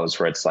workflows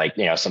where it's like,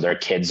 some of their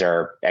kids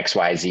are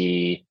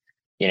XYZ,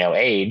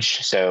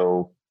 age.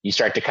 So you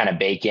start to kind of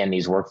bake in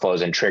these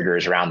workflows and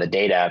triggers around the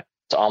data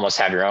to almost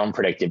have your own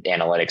predictive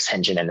analytics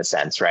engine in a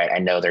sense, right? I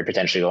know they're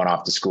potentially going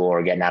off to school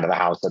or getting out of the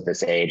house at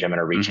this age. I'm going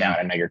to reach out.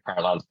 I know your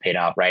car loan's paid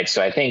off, right?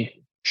 So I think,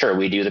 sure,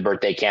 we do the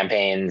birthday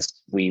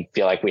campaigns. We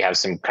feel like we have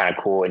some kind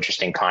of cool,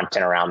 interesting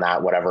content around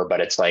that, whatever.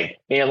 But it's like,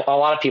 a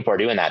lot of people are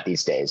doing that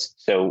these days.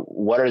 So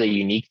what are the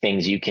unique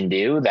things you can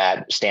do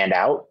that stand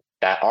out,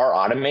 that are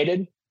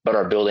automated, but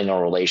are building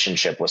a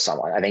relationship with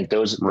someone? I think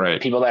those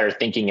people that are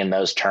thinking in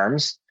those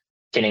terms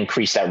can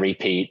increase that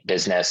repeat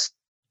business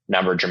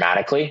number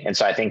dramatically. And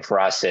so I think for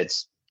us,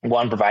 it's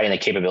one, providing the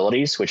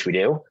capabilities, which we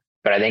do,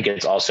 but I think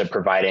it's also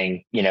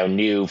providing,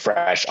 new,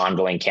 fresh,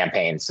 ongoing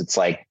campaigns. It's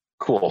like,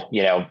 cool,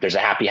 there's a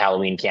happy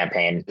Halloween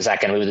campaign. Is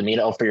that going to move the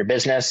needle for your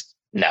business?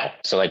 No.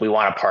 So we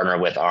want to partner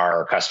with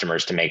our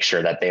customers to make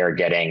sure that they are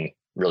getting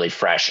really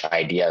fresh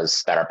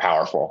ideas that are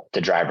powerful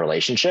to drive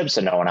relationships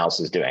and no one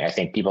else is doing. I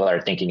think people that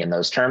are thinking in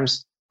those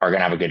terms are going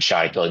to have a good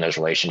shot at building those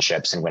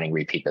relationships and winning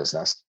repeat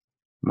business.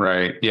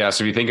 Right. Yeah.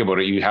 So if you think about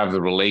it, you have the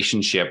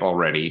relationship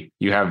already,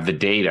 you have the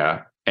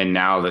data, and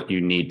now that you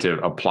need to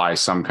apply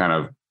some kind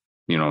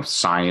of,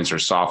 science or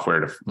software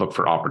to look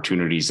for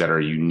opportunities that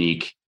are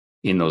unique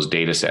in those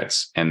data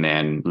sets and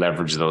then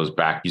leverage those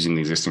back using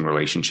the existing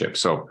relationship.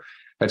 So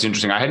that's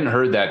interesting. I hadn't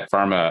heard that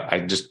pharma. I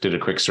just did a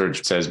quick search.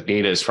 It says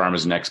data is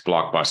pharma's next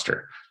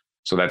blockbuster.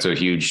 So that's a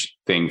huge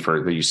thing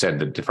that you said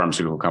that the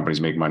pharmaceutical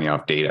companies make money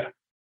off data.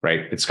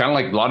 Right. It's kind of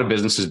like a lot of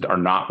businesses are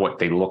not what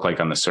they look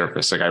like on the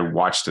surface. Like I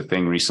watched a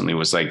thing recently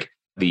was like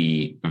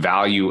the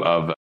value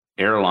of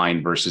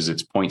airline versus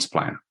its points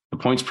plan. The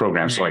points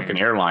program. So like an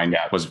airline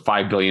was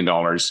 $5 billion.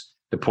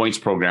 The points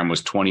program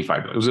was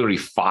 25. It was literally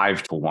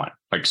 5-1.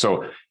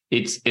 So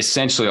it's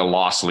essentially a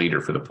loss leader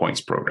for the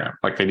points program.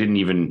 Like they didn't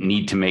even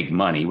need to make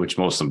money, which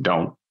most of them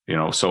don't,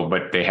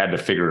 but they had to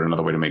figure out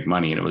another way to make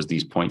money. And it was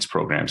these points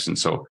programs. And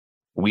so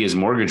we as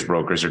mortgage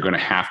brokers are going to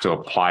have to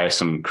apply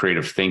some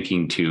creative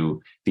thinking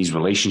to these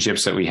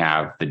relationships that we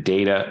have, the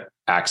data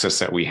access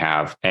that we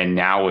have. And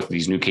now with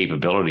these new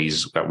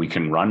capabilities that we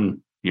can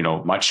run,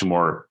 much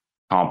more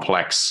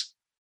complex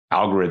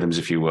algorithms,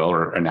 if you will,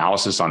 or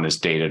analysis on this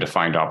data to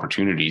find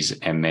opportunities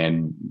and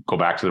then go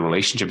back to the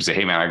relationship and say,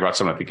 hey, man, I got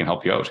something that can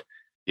help you out.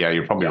 Yeah,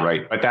 you're probably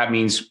right. But that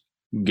means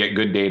get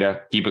good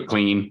data, keep it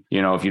clean.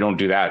 If you don't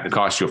do that, it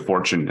costs you a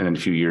fortune in a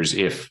few years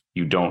if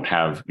you don't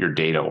have your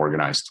data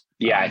organized.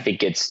 Yeah, I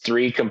think it's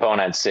three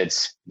components.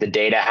 It's the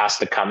data has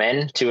to come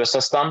in to a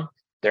system.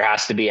 There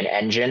has to be an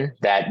engine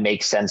that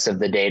makes sense of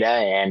the data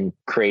and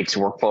creates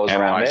workflows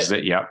around it.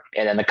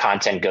 And then the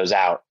content goes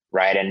out,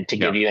 right? And to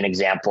give you an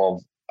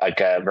example,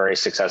 like a very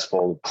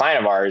successful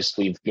client of ours,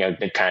 we've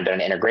kind of done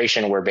an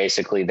integration where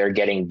basically they're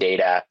getting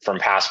data from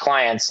past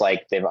clients,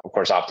 like they've of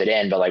course opted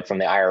in, but like from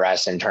the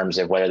IRS in terms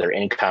of whether their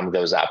income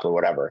goes up or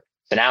whatever.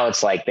 So now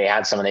it's like they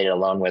had someone they did a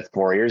loan with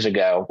 4 years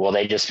ago. Well,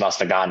 they just must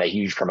have gotten a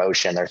huge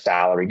promotion. Their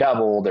salary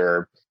doubled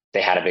or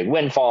they had a big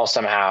windfall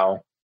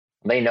somehow.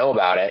 They know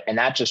about it. And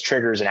that just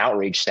triggers an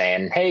outreach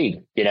saying,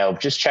 hey,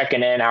 just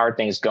checking in. How are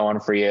things going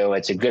for you?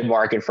 It's a good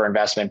market for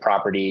investment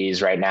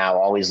properties right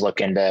now. Always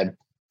looking to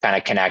kind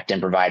of connect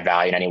and provide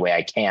value in any way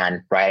I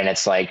can. Right. And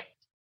it's like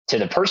to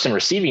the person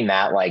receiving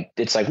that,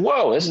 it's like,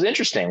 whoa, this is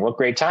interesting. What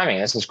great timing.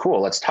 This is cool.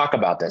 Let's talk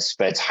about this.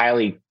 But it's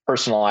highly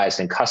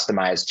personalized and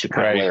customized to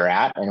kind of where they're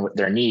at and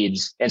their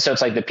needs. And so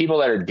it's like the people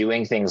that are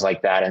doing things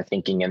like that and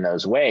thinking in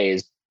those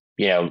ways,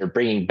 they're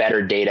bringing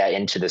better data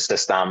into the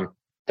system.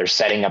 They're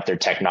setting up their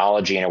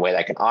technology in a way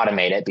that can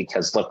automate it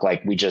because if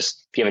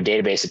you have a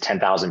database of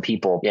 10,000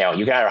 people, you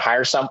can either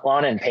hire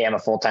someone and pay them a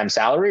full-time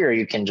salary, or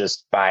you can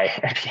just buy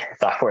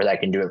software that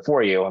can do it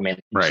for you.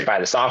 Just buy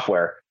the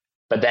software,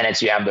 but then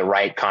you have the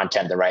right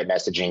content, the right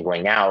messaging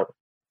going out,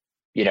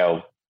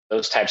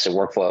 those types of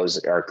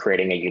workflows are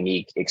creating a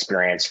unique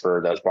experience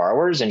for those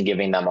borrowers and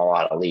giving them a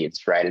lot of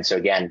leads. Right. And so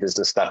again, does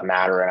this stuff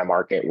matter in a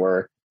market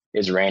where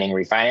is raining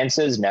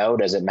refinances? No.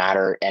 Does it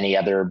matter any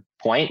other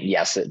point?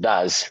 Yes, it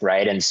does.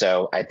 Right. And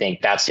so I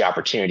think that's the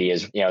opportunity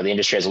is, the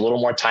industry has a little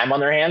more time on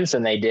their hands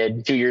than they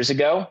did 2 years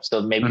ago.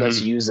 So maybe let's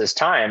use this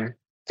time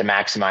to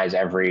maximize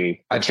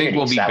every. I think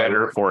we'll be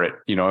better for it,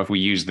 if we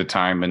use the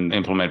time and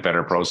implement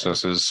better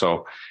processes.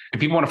 So if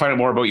people want to find out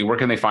more about you, where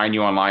can they find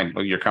you online,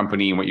 your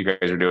company and what you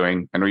guys are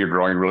doing? I know you're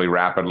growing really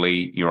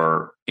rapidly.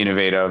 You're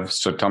innovative.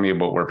 So tell me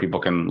about where people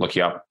can look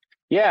you up.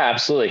 Yeah,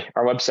 absolutely.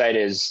 Our website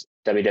is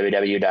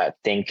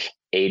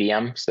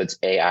www.thinkadium. So that's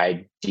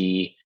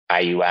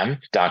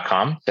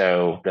AIDIUM.com.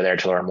 So go there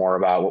to learn more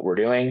about what we're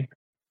doing.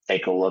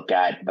 Take a look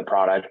at the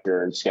product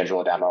or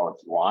schedule a demo if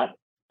you want.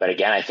 But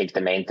again, I think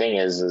the main thing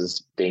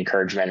is the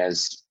encouragement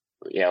is,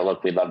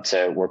 look, we'd love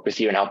to work with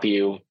you and help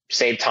you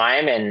save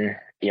time and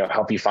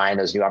help you find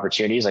those new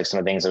opportunities, like some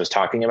of the things I was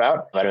talking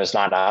about. But if it's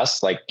not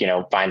us, like,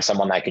 find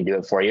someone that can do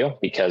it for you,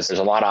 because there's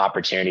a lot of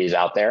opportunities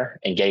out there,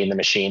 and getting the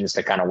machines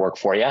to kind of work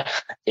for you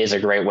is a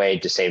great way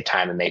to save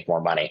time and make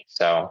more money.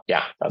 So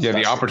yeah.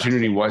 The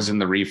opportunity was in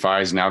the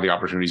refis. Now the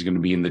opportunity is going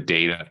to be in the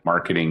data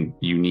marketing,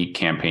 unique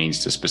campaigns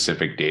to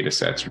specific data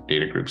sets or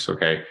data groups.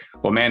 Okay.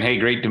 Well, man, hey,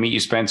 great to meet you,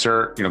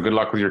 Spencer. Good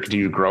luck with your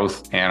continued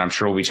growth, and I'm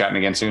sure we'll be chatting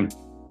again soon.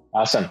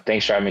 Awesome.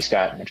 Thanks for having me,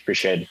 Scott. Much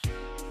appreciated.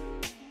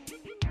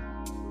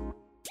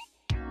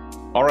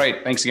 All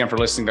right. Thanks again for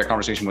listening to that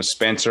conversation with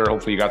Spencer.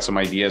 Hopefully you got some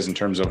ideas in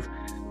terms of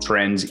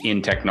trends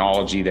in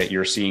technology that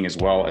you're seeing as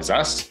well as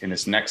us. In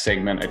this next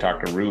segment, I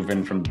talked to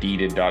Reuven from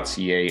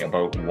deeded.ca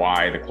about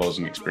why the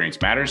closing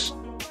experience matters.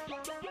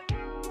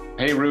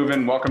 Hey,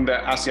 Reuven, welcome to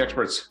Ask the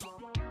Experts.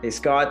 Hey,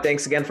 Scott.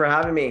 Thanks again for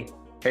having me.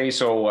 Hey,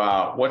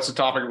 so what's the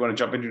topic we're going to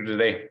jump into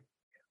today?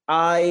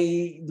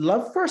 I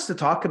love for us to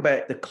talk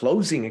about the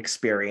closing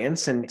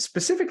experience and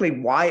specifically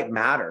why it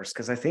matters.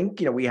 Because I think,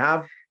 we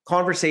have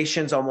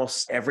conversations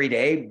almost every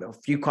day, a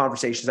few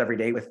conversations every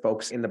day with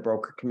folks in the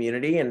broker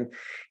community. And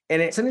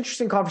it's an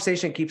interesting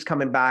conversation. It keeps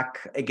coming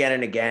back again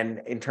and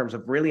again in terms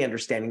of really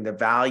understanding the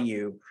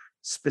value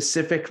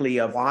specifically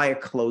of why a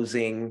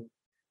closing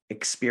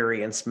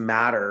experience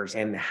matters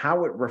and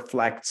how it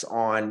reflects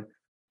on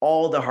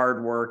all the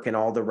hard work and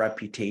all the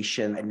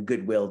reputation and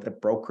goodwill that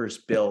brokers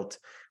built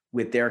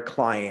with their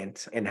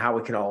client, and how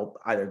it can all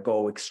either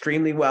go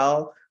extremely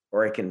well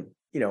or it can,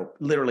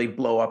 literally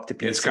blow up to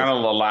pieces. It's kind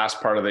of the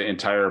last part of the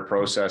entire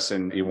process,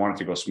 and you want it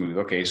to go smooth.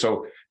 Okay.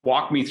 So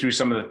walk me through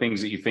some of the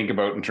things that you think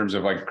about in terms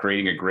of like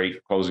creating a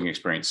great closing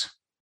experience.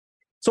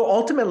 So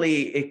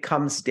ultimately it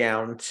comes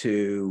down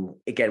to,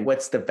 again,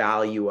 what's the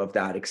value of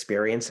that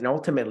experience? And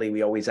ultimately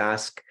we always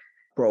ask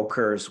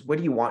brokers, what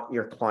do you want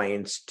your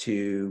clients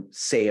to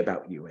say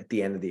about you at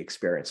the end of the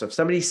experience? So if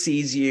somebody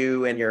sees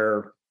you in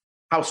your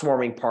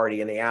housewarming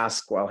party and they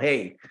ask, well,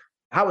 hey,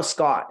 how was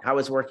Scott? How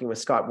was working with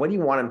Scott? What do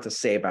you want him to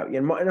say about you?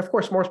 And of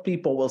course, most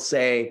people will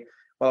say,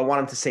 well, I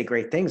want him to say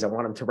great things. I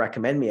want him to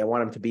recommend me. I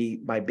want him to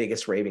be my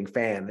biggest raving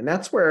fan. And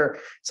that's where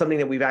something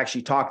that we've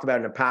actually talked about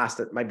in the past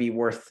that might be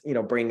worth,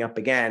 bringing up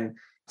again,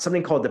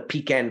 something called the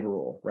peak end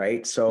rule,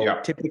 right? So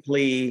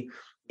typically,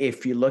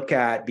 if you look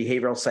at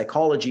behavioral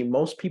psychology,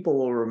 most people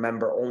will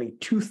remember only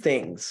two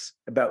things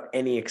about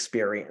any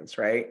experience,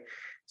 right?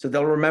 So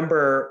they'll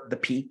remember the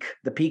peak.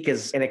 The peak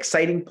is an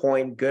exciting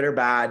point, good or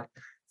bad,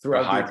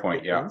 throughout the high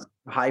point.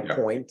 High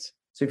point.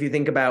 So if you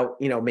think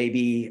about,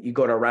 maybe you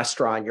go to a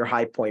restaurant, your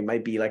high point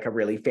might be like a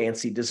really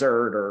fancy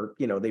dessert, or,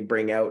 they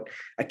bring out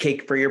a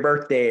cake for your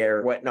birthday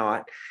or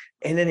whatnot.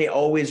 And then they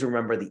always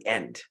remember the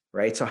end,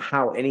 right? So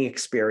how any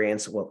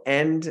experience will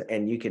end,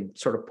 and you can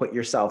sort of put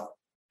yourself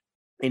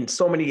in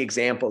so many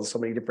examples, so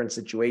many different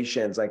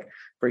situations. Like,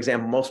 for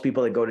example, most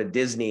people that go to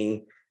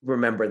Disney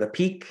remember the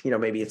peak,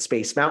 maybe it's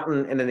Space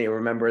Mountain, and then they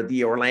remember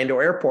the Orlando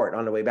airport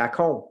on the way back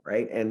home,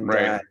 right? And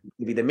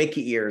maybe the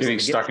Mickey ears. Getting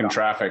stuck in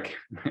traffic,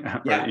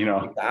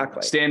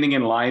 exactly. Standing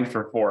in line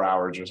for 4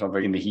 hours or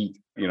something in the heat,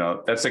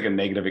 that's like a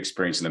negative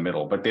experience in the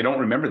middle, but they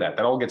don't remember that.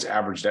 That all gets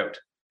averaged out.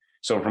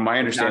 So from my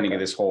understanding of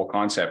this whole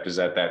concept is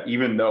that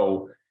even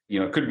though,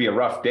 it could be a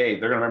rough day,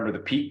 they're going to remember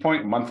the peak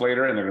point a month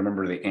later, and they're going to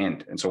remember the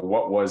end. And so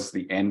what was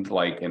the end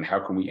like, and how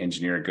can we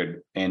engineer a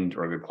good end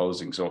or a good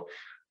closing? So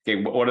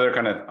okay, what other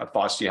kind of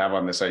thoughts do you have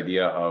on this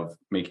idea of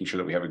making sure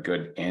that we have a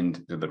good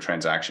end to the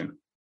transaction?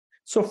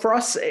 So for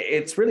us,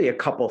 it's really a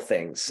couple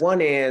things.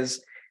 One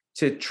is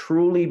to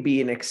truly be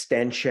an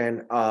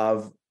extension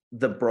of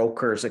the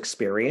broker's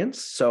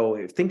experience.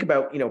 So think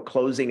about,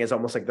 closing is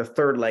almost like the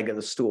third leg of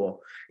the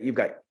stool. You've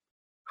got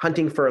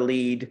hunting for a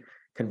lead,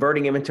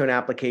 converting him into an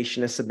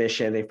application, a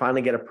submission, they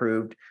finally get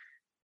approved.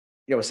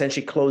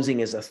 Essentially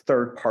closing is a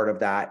third part of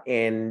that.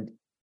 And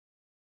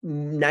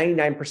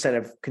 99%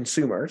 of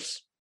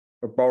consumers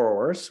or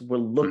borrowers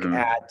will look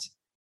at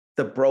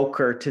the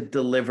broker to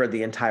deliver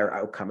the entire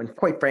outcome. And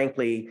quite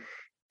frankly,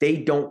 they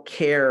don't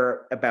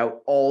care about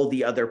all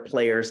the other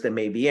players that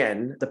may be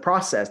in the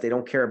process. They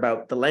don't care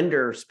about the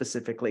lender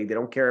specifically. They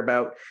don't care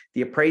about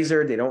the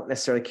appraiser. They don't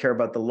necessarily care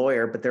about the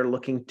lawyer, but they're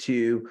looking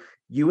to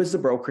you as the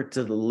broker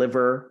to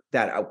deliver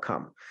that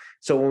outcome.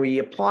 So when we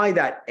apply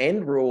that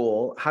end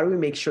rule, how do we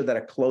make sure that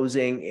a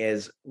closing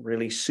is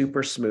really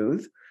super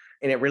smooth?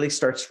 And it really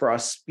starts for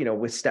us,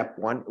 with step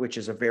one, which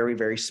is a very,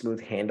 very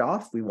smooth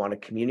handoff. We want to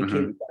communicate.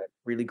 We've got a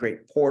really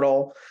great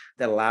portal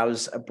that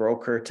allows a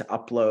broker to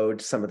upload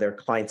some of their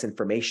clients'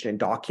 information and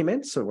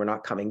documents. So we're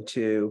not coming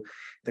to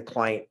the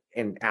client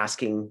and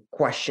asking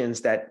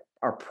questions that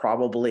are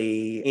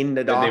probably in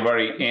the document. They've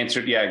already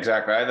answered. Yeah,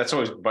 exactly. That's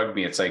always bugged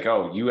me. It's like,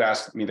 oh, you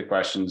asked me the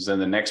questions, then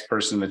the next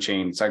person in the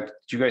chain, it's like,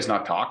 do you guys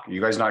not talk? Are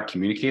you guys not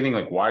communicating?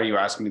 Like, why are you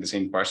asking me the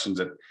same questions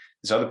that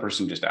this other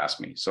person just asked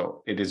me?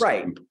 So it is,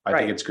 right. I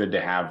think it's good to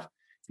have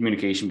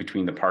communication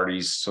between the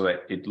parties so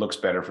that it looks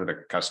better for the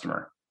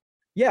customer.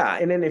 Yeah.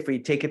 And then if we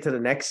take it to the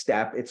next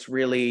step, it's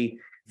really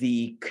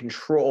the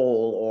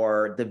control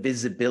or the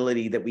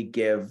visibility that we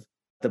give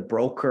the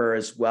broker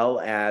as well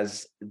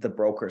as the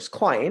broker's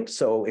client.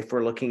 So if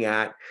we're looking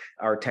at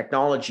our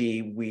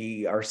technology,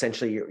 we are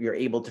essentially, you're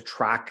able to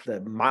track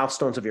the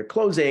milestones of your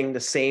closing the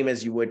same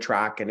as you would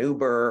track an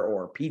Uber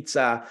or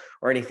pizza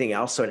or anything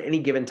else. So at any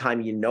given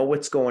time, you know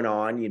what's going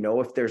on, you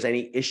know if there's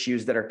any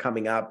issues that are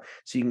coming up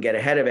so you can get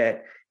ahead of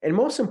it. And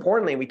most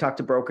importantly, we talk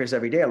to brokers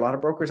every day. A lot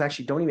of brokers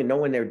actually don't even know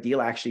when their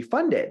deal actually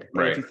funded.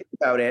 And if you think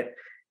about it,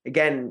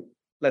 again,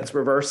 let's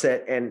reverse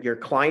it. And your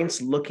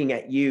client's looking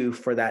at you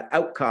for that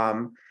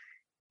outcome.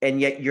 And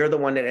yet you're the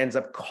one that ends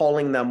up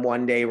calling them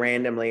one day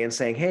randomly and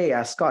saying, hey,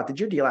 Scott, did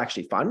your deal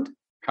actually fund?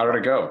 How did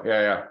it go?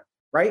 Yeah.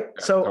 Right.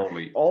 Yeah, so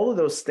totally. All of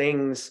those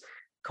things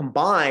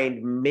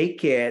combined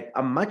make it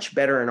a much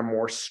better and a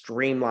more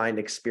streamlined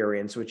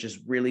experience, which is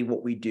really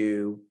what we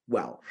do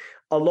well,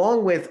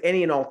 along with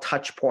any and all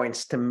touch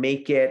points to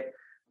make it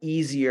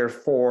easier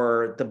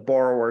for the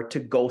borrower to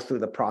go through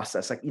the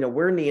process. Like,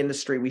 we're in the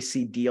industry, we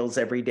see deals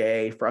every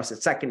day. For us,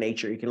 it's second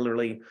nature. You can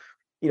literally,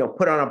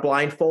 put on a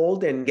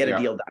blindfold and get a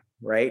deal done,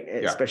 right?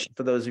 Especially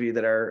for those of you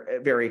that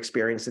are very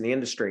experienced in the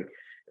industry.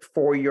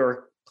 For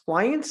your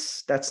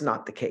clients, that's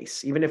not the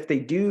case. Even if they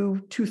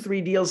do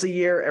 2-3 deals a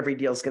year, every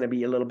deal is going to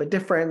be a little bit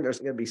different. There's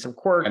going to be some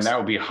quirks. And that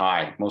would be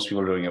high. Most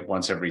people are doing it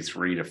once every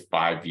 3 to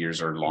 5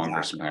 years or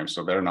longer sometimes.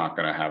 So they're not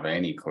going to have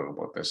any clue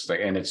about this.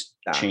 And it's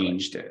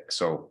changed it.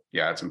 So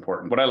yeah, it's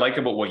important. What I like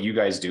about what you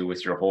guys do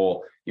with your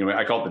whole,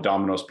 I call it the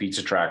Domino's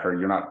pizza tracker.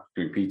 You're not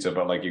doing pizza,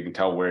 but like you can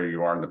tell where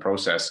you are in the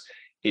process.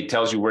 It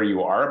tells you where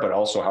you are, but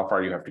also how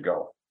far you have to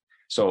go.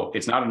 So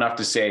it's not enough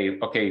to say,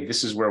 okay,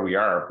 this is where we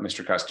are,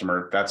 Mr.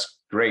 Customer. That's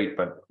great.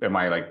 But am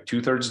I like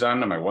 2/3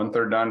 done? Am I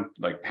 1/3 done?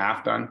 Like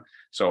half done?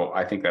 So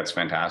I think that's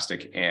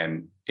fantastic.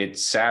 And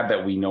it's sad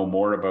that we know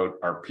more about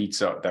our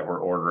pizza that we're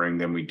ordering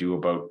than we do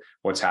about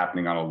what's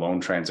happening on a loan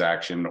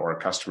transaction, or a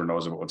customer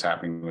knows about what's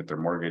happening with their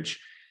mortgage.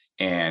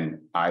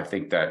 And I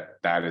think that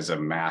is a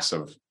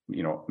massive,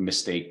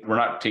 mistake. We're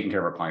not taking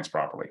care of our clients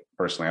properly.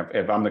 Personally,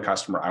 if I'm the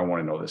customer, I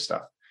want to know this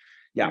stuff.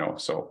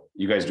 So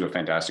you guys do a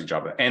fantastic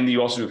job. And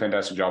you also do a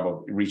fantastic job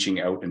of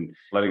reaching out and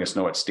letting us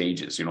know at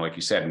stages, like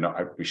you said,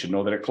 we should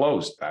know that it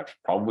closed. That's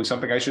probably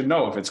something I should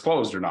know if it's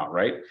closed or not.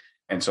 Right.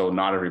 And so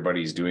not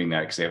everybody's doing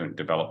that because they haven't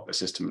developed a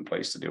system in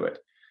place to do it.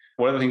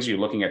 What are the things you're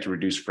looking at to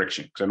reduce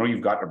friction? Because I know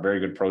you've got a very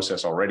good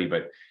process already,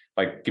 but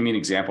like, give me an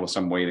example of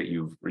some way that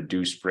you've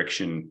reduced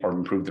friction or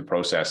improved the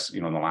process,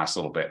 in the last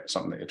little bit,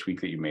 a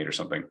tweak that you made or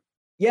something.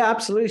 Yeah,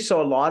 absolutely.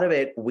 So a lot of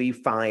it we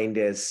find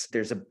is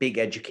there's a big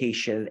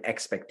education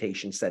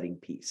expectation setting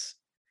piece.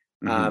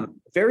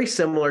 Very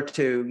similar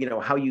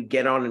to, how you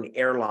get on an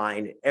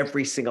airline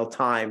every single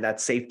time that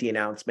safety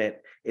announcement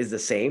is the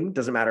same.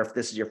 Doesn't matter if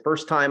this is your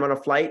first time on a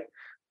flight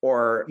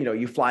or,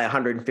 you fly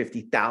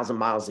 150,000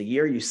 miles a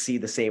year, you see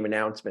the same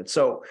announcement.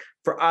 So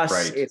for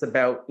us, It's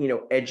about,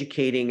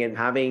 educating and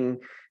having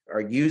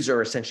our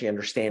user essentially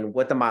understand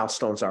what the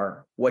milestones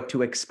are, what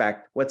to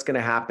expect, what's going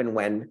to happen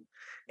when.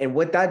 And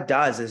what that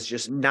does is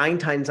just 9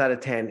 times out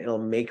of 10, it'll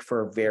make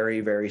for a very,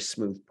 very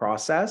smooth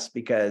process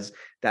because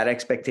that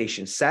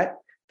expectation set,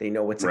 they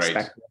know what's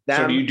expected of them.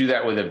 So do you do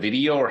that with a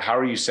video, or how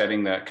are you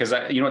setting that? Because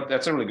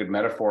that's a really good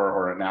metaphor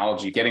or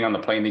analogy. Getting on the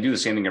plane, they do the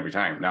same thing every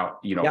time. Now,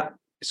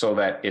 so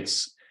that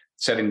it's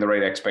setting the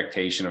right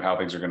expectation of how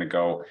things are going to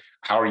go.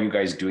 How are you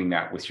guys doing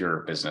that with your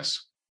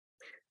business?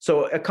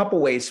 So a couple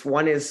ways.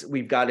 One is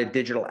we've got a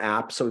digital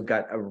app. So we've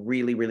got a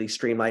really, really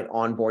streamlined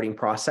onboarding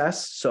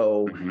process.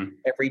 So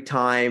every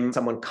time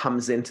someone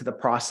comes into the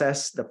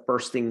process, the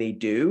first thing they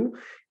do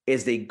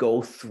is they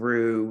go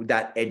through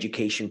that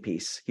education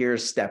piece.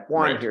 Here's step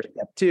 1, here's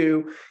step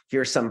 2,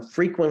 here's some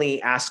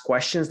frequently asked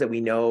questions that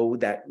we know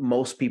that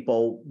most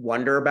people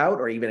wonder about,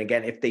 or even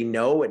again, if they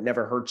know, it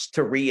never hurts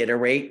to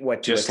reiterate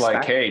what to expect.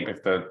 Like, hey,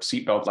 if the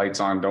seatbelt light's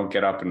on, don't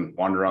get up and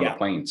wander on the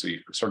plane. So you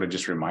sort of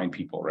just remind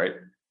people, right?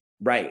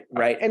 Right.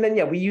 And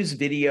then, we use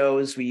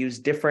videos, we use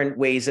different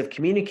ways of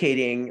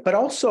communicating, but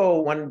also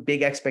one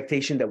big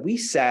expectation that we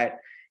set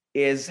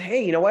is,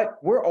 hey, you know what?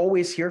 We're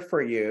always here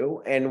for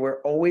you and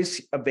we're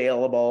always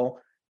available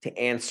to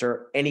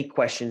answer any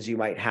questions you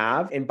might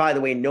have. And by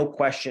the way, no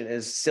question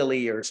is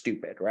silly or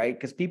stupid, right?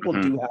 Because people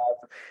do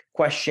have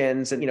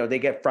questions and, they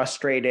get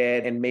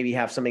frustrated and maybe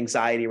have some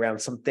anxiety around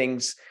some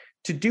things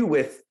to do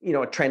with,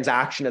 a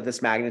transaction of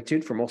this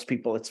magnitude. For most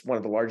people, it's one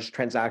of the largest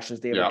transactions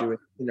they ever do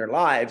in their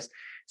lives.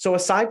 So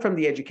aside from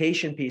the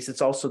education piece,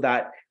 it's also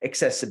that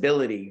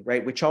accessibility,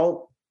 right? Which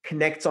all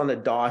connects on the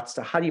dots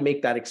to how do you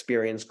make that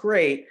experience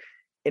great?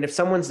 And if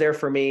someone's there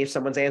for me, if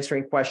someone's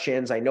answering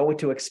questions, I know what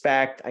to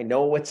expect. I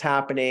know what's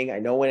happening. I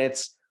know when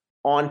it's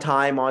on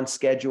time, on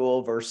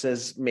schedule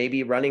versus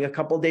maybe running a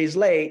couple of days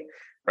late.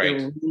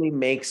 It really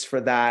makes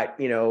for that,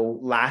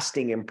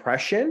 lasting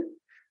impression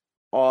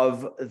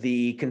of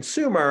the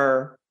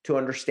consumer to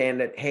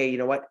understand that, hey, you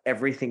know what?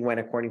 Everything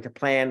went according to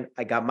plan.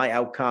 I got my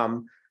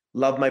outcome.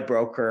 Love my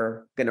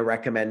broker, going to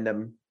recommend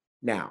them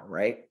now,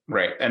 right?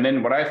 Right. And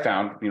then what I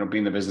found, being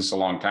in the business a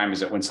long time, is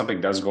that when something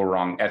does go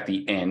wrong at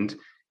the end,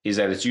 is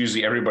that it's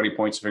usually everybody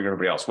points the finger at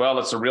everybody else. Well,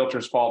 it's a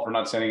realtor's fault for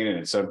not sending it in.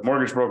 It's a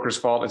mortgage broker's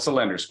fault. It's a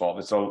lender's fault.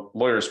 It's a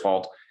lawyer's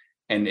fault.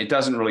 And it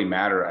doesn't really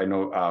matter. I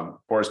know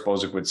Boris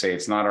Bozic would say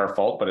it's not our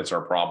fault, but it's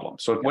our problem.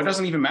 So it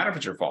doesn't even matter if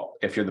it's your fault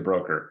if you're the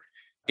broker.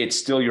 It's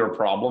still your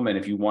problem. And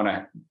if you want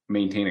to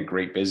maintain a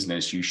great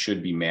business, you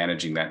should be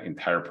managing that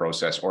entire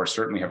process, or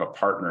certainly have a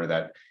partner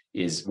that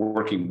is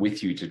working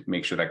with you to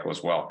make sure that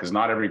goes well. Because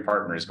not every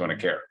partner is going to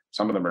care.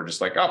 Some of them are just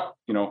like,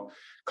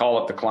 call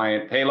up the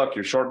client. Hey, look,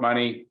 you're short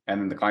money.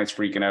 And then the client's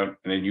freaking out.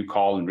 And then you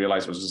call and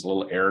realize it was this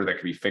little error that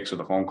could be fixed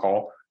with a phone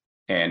call.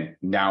 And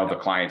now the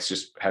client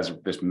just has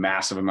this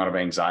massive amount of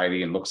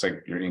anxiety and looks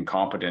like you're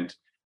incompetent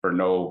for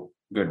no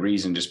good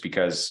reason, just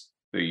because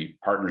the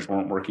partners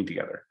weren't working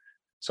together.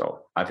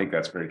 So I think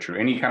that's very true.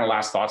 Any kind of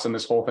last thoughts on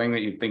this whole thing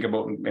that you think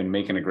about and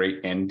making a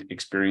great end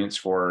experience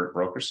for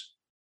brokers?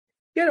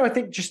 I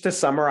think just to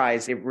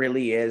summarize, it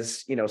really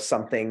is,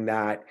 something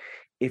that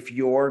if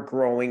you're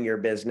growing your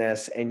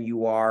business and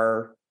you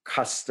are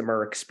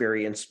customer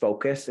experience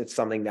focused, it's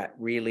something that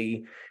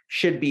really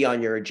should be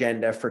on your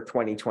agenda for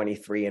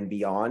 2023 and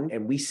beyond.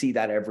 And we see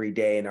that every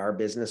day in our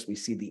business. We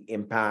see the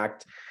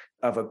impact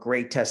of a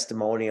great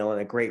testimonial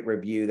and a great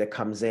review that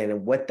comes in,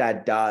 and what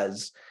that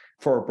does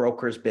for a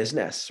broker's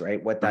business,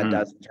 right? What that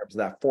does in terms of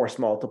that force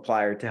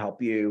multiplier to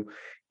help you,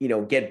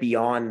 get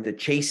beyond the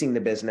chasing the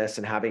business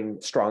and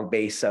having strong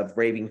base of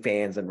raving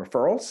fans and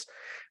referrals.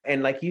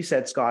 And like you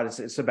said, Scott,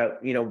 it's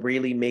about,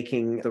 really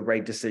making the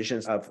right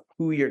decisions of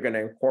who you're going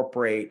to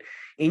incorporate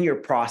in your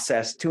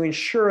process to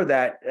ensure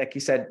that, like you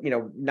said,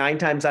 9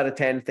 times out of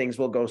 10, things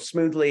will go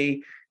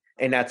smoothly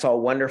and that's all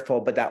wonderful.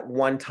 But that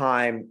one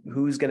time,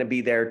 who's going to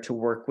be there to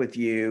work with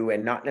you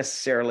and not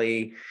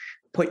necessarily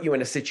put you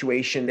in a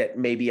situation that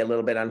may be a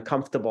little bit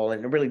uncomfortable,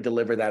 and really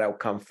deliver that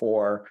outcome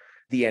for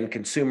the end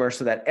consumer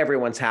so that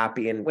everyone's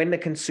happy. And when the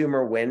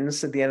consumer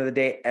wins, at the end of the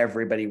day,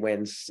 everybody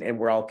wins, and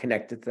we're all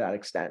connected to that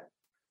extent.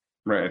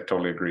 Right. I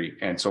totally agree.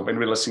 And so if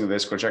anybody listening to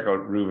this, go check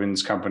out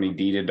Reuven's company,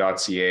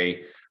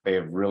 data.ca. They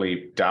have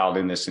really dialed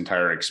in this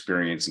entire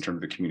experience in terms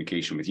of the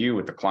communication with you,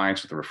 with the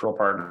clients, with the referral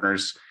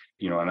partners,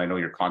 and I know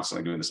you're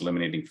constantly doing this,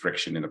 eliminating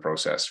friction in the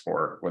process,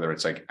 for whether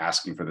it's like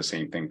asking for the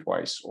same thing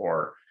twice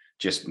or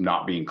just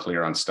not being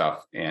clear on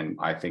stuff. And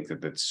I think that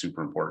that's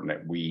super important,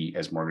 that we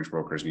as mortgage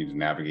brokers need to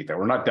navigate that.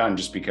 We're not done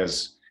just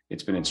because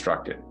it's been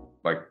instructed.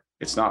 Like,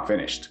 it's not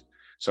finished.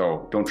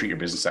 So don't treat your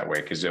business that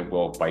way, because it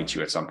will bite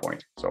you at some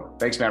point. So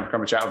thanks, man, for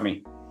coming to chat with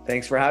me.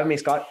 Thanks for having me,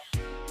 Scott.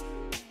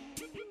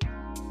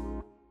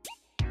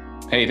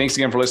 Hey, thanks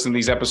again for listening to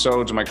these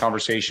episodes of my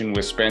conversation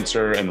with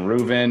Spencer and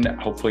Reuven.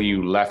 Hopefully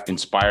you left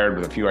inspired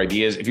with a few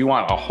ideas. If you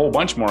want a whole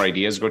bunch more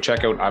ideas, go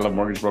check out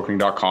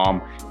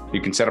ilovemortgagebrokering.com.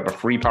 You can set up a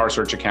free Power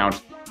Search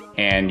account,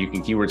 and you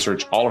can keyword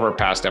search all of our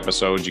past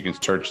episodes. You can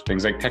search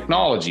things like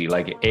technology,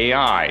 like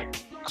AI,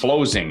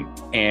 closing,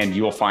 and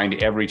you will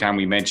find every time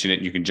we mention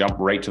it, you can jump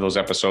right to those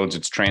episodes.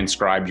 It's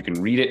transcribed. You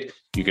can read it.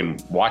 You can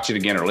watch it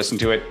again or listen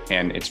to it,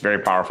 and it's very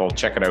powerful.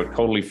 Check it out,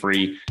 totally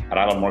free at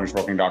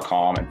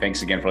ilovemortgagebrokering.com. And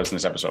thanks again for listening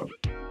to this episode.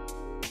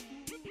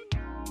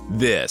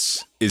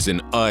 This is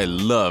an I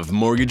Love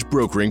Mortgage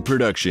Brokering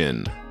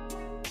production.